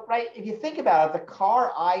 So, right, if you think about it, the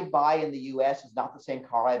car I buy in the US is not the same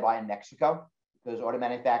car I buy in Mexico, because auto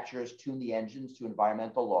manufacturers tune the engines to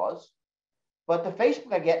environmental laws. But the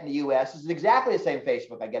Facebook I get in the US is exactly the same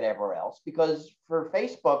Facebook I get everywhere else, because for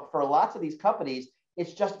Facebook, for lots of these companies,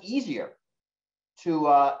 it's just easier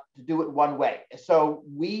to do it one way. So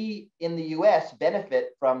we in the US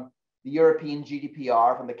benefit from the European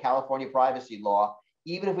GDPR, from the California privacy law,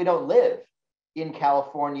 even if we don't live in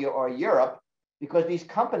California or Europe, because these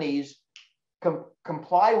companies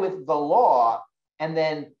comply with the law and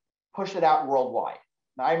then push it out worldwide.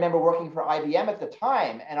 Now, I remember working for IBM at the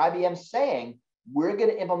time, and IBM saying, we're going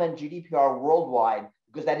to implement GDPR worldwide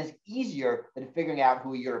because that is easier than figuring out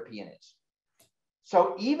who a European is.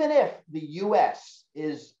 So even if the US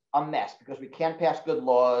is a mess because we can't pass good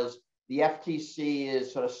laws, the FTC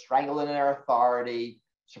is sort of strangling their authority,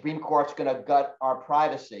 Supreme Court's going to gut our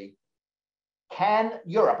privacy, can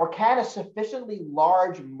Europe, or can a sufficiently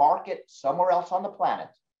large market somewhere else on the planet,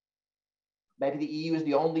 maybe the EU is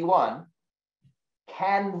the only one,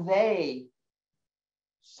 can they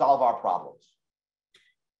solve our problems?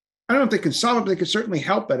 I don't know if they can solve it, but they can certainly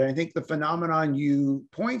help it. And I think the phenomenon you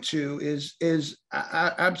point to is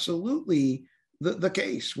absolutely the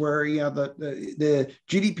case where the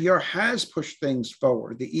GDPR has pushed things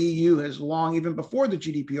forward. The EU has long, even before the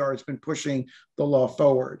GDPR, has been pushing the law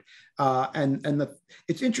forward.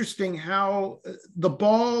 It's interesting how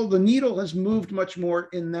the needle has moved much more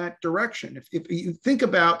in that direction. If you think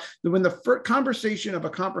about when the conversation of a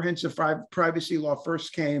comprehensive privacy law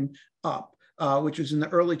first came up, which was in the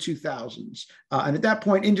early 2000s. And at that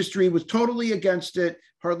point, industry was totally against it.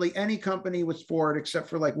 Hardly any company was for it, except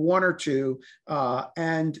for like one or two. What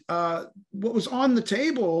was on the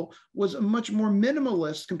table was much more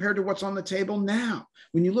minimalist compared to what's on the table now.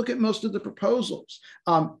 When you look at most of the proposals,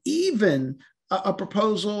 even a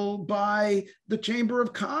proposal by the Chamber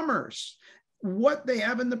of Commerce, what they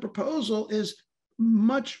have in the proposal is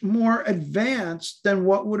much more advanced than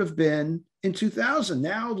what would have been in 2000.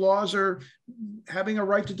 Now laws are having a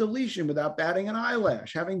right to deletion without batting an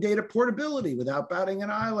eyelash, having data portability without batting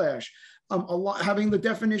an eyelash, having the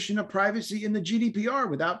definition of privacy in the GDPR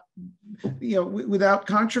without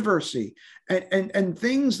controversy, and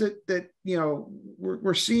things that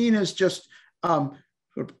we're seen as just sort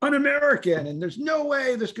of un-American, and there's no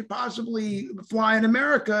way this could possibly fly in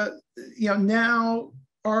America. Now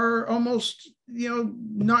are almost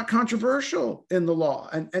not controversial in the law,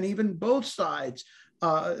 and even both sides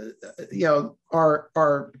are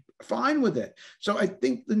fine with it. So I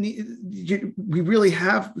think they really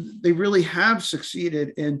have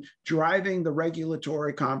succeeded in driving the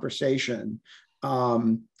regulatory conversation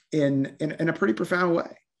in a pretty profound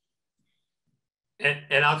way.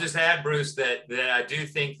 And I'll just add, Bruce, that I do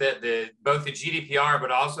think that both the GDPR,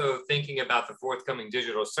 but also thinking about the forthcoming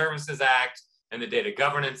Digital Services Act and the Data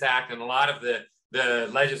Governance Act, and a lot of the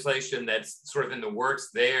legislation that's sort of in the works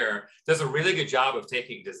there does a really good job of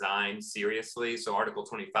taking design seriously. So Article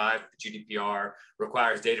 25 of the GDPR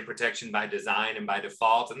requires data protection by design and by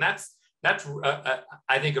default. And that's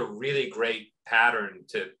I think, a really great pattern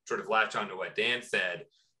to sort of latch onto what Dan said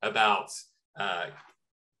about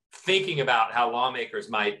thinking about how lawmakers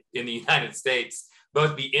might in the United States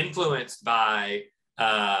both be influenced by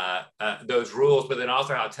those rules, but then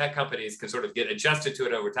also how tech companies can sort of get adjusted to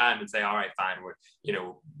it over time and say, all right, fine,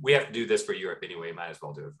 we have to do this for Europe anyway, might as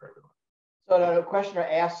well do it for everyone. So the questioner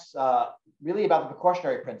asks really about the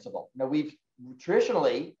precautionary principle. We've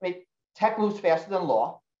traditionally, tech moves faster than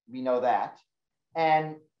law, we know that,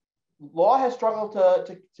 and law has struggled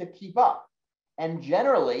to keep up. And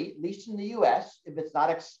generally, at least in the US, if it's not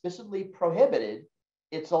explicitly prohibited,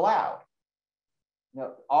 it's allowed.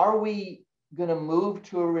 Are we going to move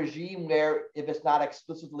to a regime where if it's not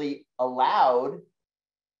explicitly allowed,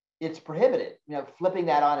 it's prohibited, flipping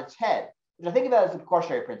that on its head? Which I think of that as a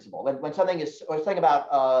precautionary principle. When something is, or something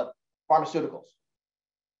about pharmaceuticals,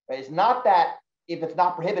 right? It's not that if it's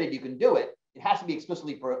not prohibited, you can do it. It has to be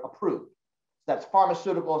explicitly approved. So that's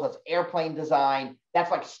pharmaceuticals, that's airplane design.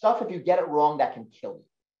 That's like stuff, if you get it wrong, that can kill you.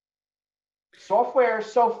 Software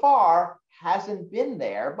so far hasn't been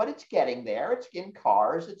there, but it's getting there. It's in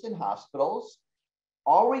cars, it's in hospitals.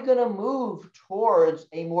 Are we going to move towards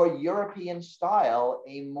a more European style,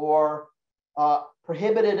 a more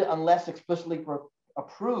prohibited unless explicitly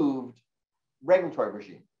approved regulatory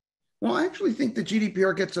regime? Well, I actually think the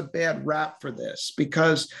GDPR gets a bad rap for this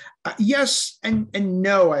because yes and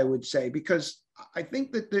no, I would say, because I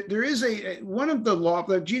think that there is one of the law,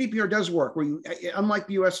 the GDPR does work where you, unlike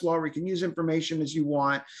the US law, where you can use information as you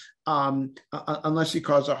want, unless you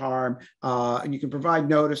cause a harm, and you can provide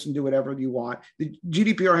notice and do whatever you want. The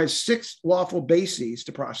GDPR has 6 lawful bases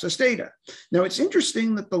to process data. Now, it's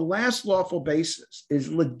interesting that the last lawful basis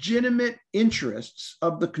is legitimate interests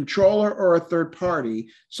of the controller or a third party,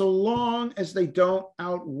 so long as they don't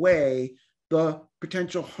outweigh the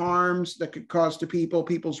potential harms that could cause to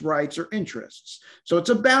people's rights or interests. So it's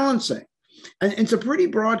a balancing. And it's a pretty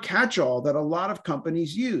broad catch-all that a lot of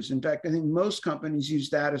companies use. In fact, I think most companies use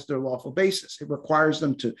that as their lawful basis. It requires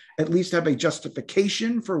them to at least have a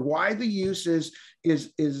justification for why the use is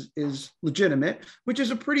legitimate, which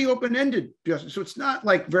is a pretty open-ended justice. So it's not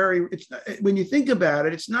like when you think about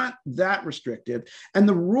it, it's not that restrictive. And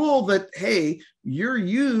the rule that, hey, your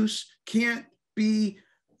use can't be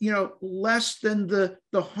less than the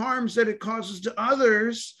harms that it causes to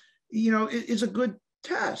others, is a good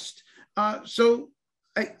test. So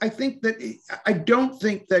I think that I don't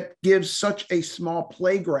think that gives such a small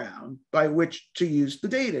playground by which to use the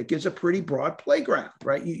data. It gives a pretty broad playground,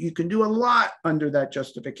 right? You can do a lot under that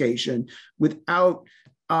justification without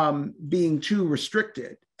being too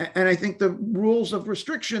restricted. And I think the rules of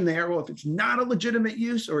restriction there, well, if it's not a legitimate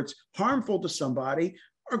use or it's harmful to somebody,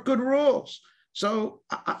 are good rules. So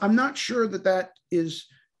I'm not sure that is,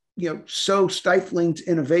 so stifling to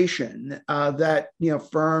innovation that,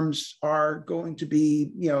 firms are going to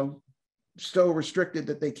be, so restricted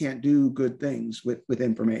that they can't do good things with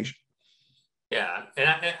information. Yeah, and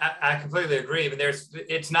I completely agree. But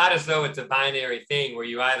it's not as though it's a binary thing where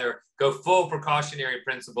you either go full precautionary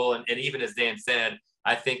principle, and even as Dan said,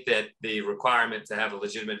 I think that the requirement to have a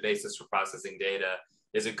legitimate basis for processing data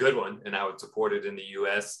is a good one, and I would support it in the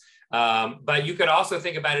US. But you could also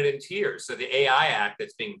think about it in tiers. So the AI Act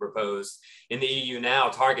that's being proposed in the EU now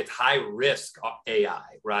targets high risk AI,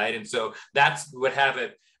 right? And so that would have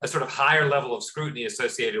a sort of higher level of scrutiny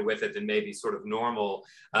associated with it than maybe sort of normal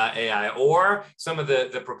AI. Or some of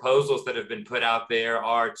the proposals that have been put out there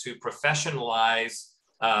are to professionalize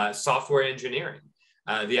software engineering.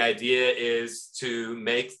 The idea is to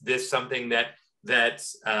make this something that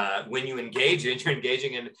when you engage in, you're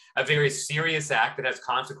engaging in a very serious act that has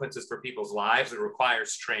consequences for people's lives. It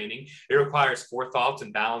requires training. It requires forethought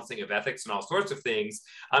and balancing of ethics and all sorts of things.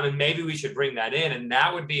 And maybe we should bring that in. And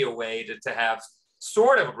that would be a way to have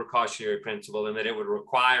sort of a precautionary principle, in that it would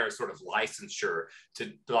require a sort of licensing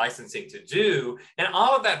to do. And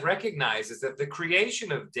all of that recognizes that the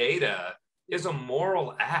creation of data is a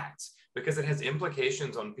moral act because it has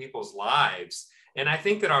implications on people's lives. And I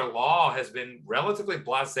think that our law has been relatively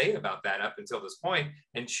blasé about that up until this point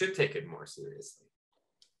and should take it more seriously.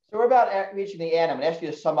 So we're about reaching the end. I'm going to ask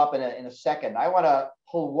you to sum up in a second. I want to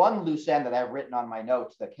pull one loose end that I've written on my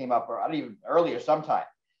notes that came up even earlier sometime.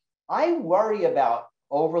 I worry about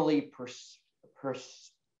overly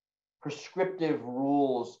prescriptive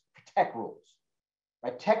rules, tech rules.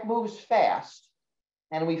 Right? Tech moves fast,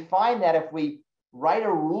 and we find that if we write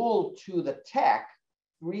a rule to the tech,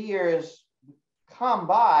 3 years come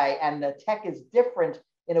by and the tech is different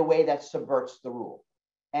in a way that subverts the rule.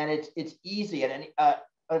 And it's easy. And a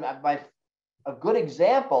good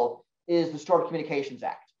example is the Stored Communications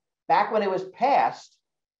Act. Back when it was passed,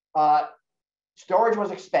 storage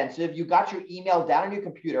was expensive. You got your email down on your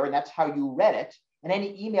computer, and that's how you read it. and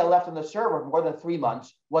any email left on the server for more than 3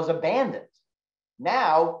 months was abandoned.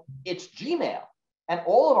 Now it's Gmail, and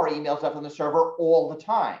all of our emails left on the server all the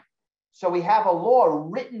time. So we have a law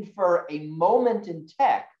written for a moment in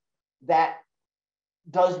tech that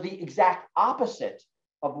does the exact opposite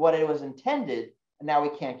of what it was intended, and now we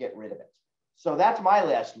can't get rid of it. So that's my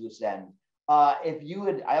last loose end. If you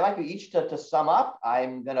would, I'd like you each to sum up.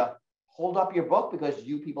 I'm gonna hold up your book because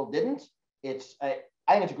you people didn't. I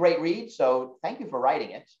think it's a great read, so thank you for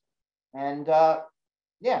writing it. And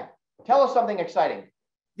yeah, tell us something exciting.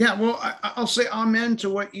 Yeah, well, I'll say amen to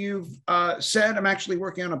what you've said. I'm actually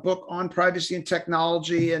working on a book on privacy and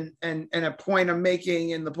technology, and a point I'm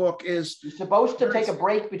making in the book is you're supposed to take a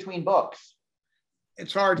break between books.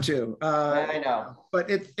 It's hard to. I know, but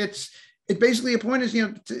it's basically a point is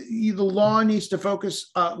the law needs to focus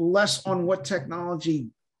less on what technology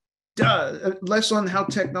does, less on how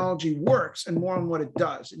technology works and more on what it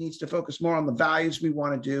does. It needs to focus more on the values we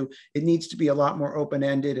want to do. It needs to be a lot more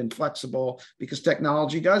open-ended and flexible because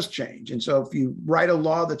technology does change. And so if you write a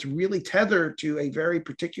law that's really tethered to a very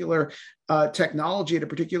particular technology at a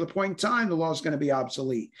particular point in time, the law is going to be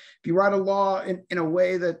obsolete. If you write a law in a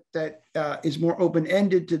way that is more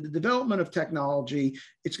open-ended to the development of technology,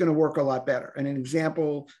 it's going to work a lot better. And an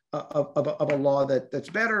example of a law that's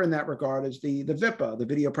better in that regard is the VIPA, the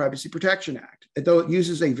Video Privacy Protection Act. Though it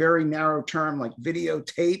uses a very narrow term like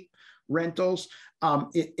videotape rentals,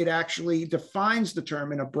 it actually defines the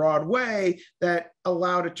term in a broad way that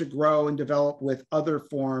allowed it to grow and develop with other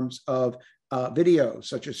forms of video,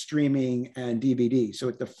 such as streaming and DVD. So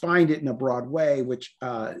it defined it in a broad way, which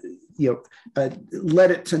led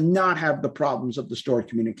it to not have the problems of the Stored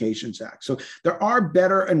Communications Act. So there are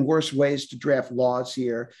better and worse ways to draft laws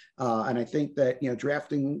here. And I think that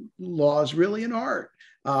drafting law is really an art,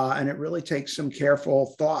 and it really takes some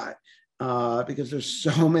careful thought. Because there's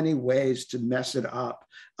so many ways to mess it up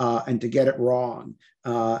and to get it wrong.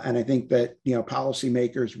 And I think that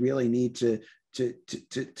policymakers really need to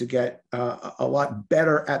get a lot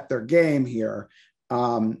better at their game here.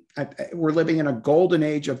 We're living in a golden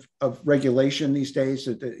age of regulation these days.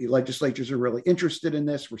 The legislatures are really interested in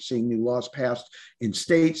this. We're seeing new laws passed in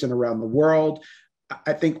states and around the world.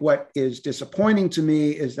 I think what is disappointing to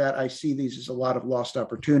me is that I see these as a lot of lost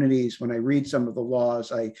opportunities. When I read some of the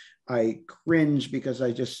laws, I cringe because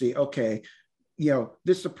I just see, okay,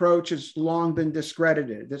 this approach has long been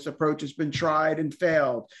discredited. This approach has been tried and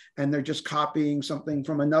failed, and they're just copying something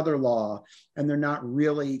from another law, and they're not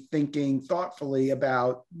really thinking thoughtfully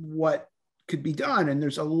about what could be done. And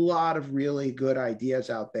there's a lot of really good ideas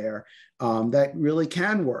out there that really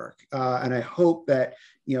can work. And I hope that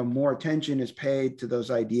more attention is paid to those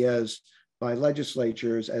ideas by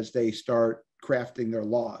legislatures as they start crafting their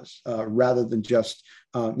laws, rather than just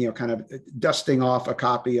kind of dusting off a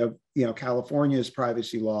copy of California's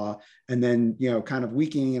privacy law and then kind of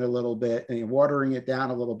weakening it a little bit and watering it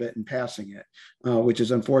down a little bit and passing it, which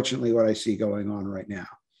is unfortunately what I see going on right now.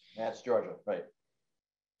 That's Georgia, right?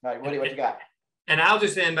 All right, Woody, what you got? And I'll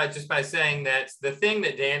just end by saying that the thing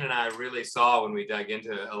that Dan and I really saw when we dug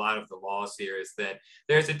into a lot of the laws here is that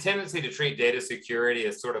there's a tendency to treat data security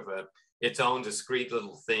as sort of its own discrete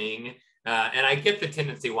little thing. And I get the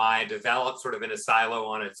tendency why it develops sort of in a silo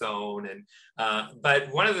on its own.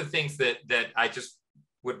 But one of the things that I just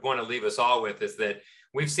would want to leave us all with is that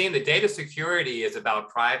we've seen that data security is about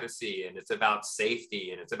privacy, and it's about safety,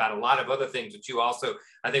 and it's about a lot of other things that you also,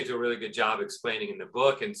 I think, do a really good job explaining in the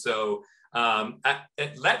book. And so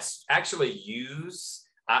let's actually use,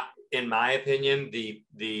 in my opinion,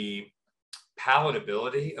 the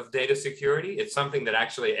palatability of data security. It's something that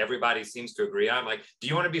actually everybody seems to agree on. Like, do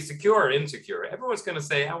you want to be secure or insecure? Everyone's going to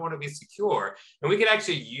say, I want to be secure. And we could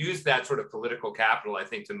actually use that sort of political capital, I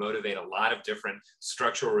think, to motivate a lot of different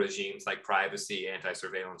structural regimes like privacy,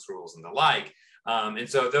 anti-surveillance rules, and the like. And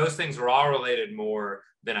so those things are all related more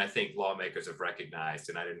than I think lawmakers have recognized.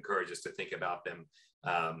 And I'd encourage us to think about them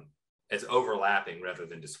as overlapping rather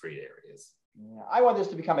than discrete areas. Yeah, I want this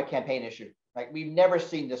to become a campaign issue. Like, we've never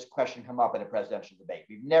seen this question come up in a presidential debate.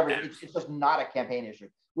 We've never, it's just not a campaign issue,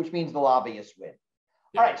 which means the lobbyists win.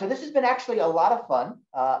 Yeah. All right, so this has been actually a lot of fun.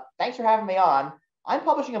 Thanks for having me on. I'm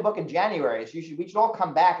publishing a book in January, so we should all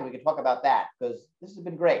come back and we can talk about that, because this has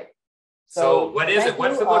been great. So what is it?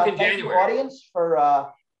 What's the book in January? Thank you, audience,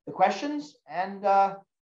 for the questions, and I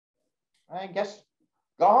guess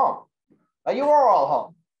go home. You are all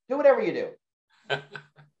home. Do whatever you do.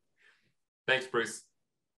 Thanks, Bruce.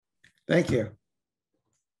 Thank you.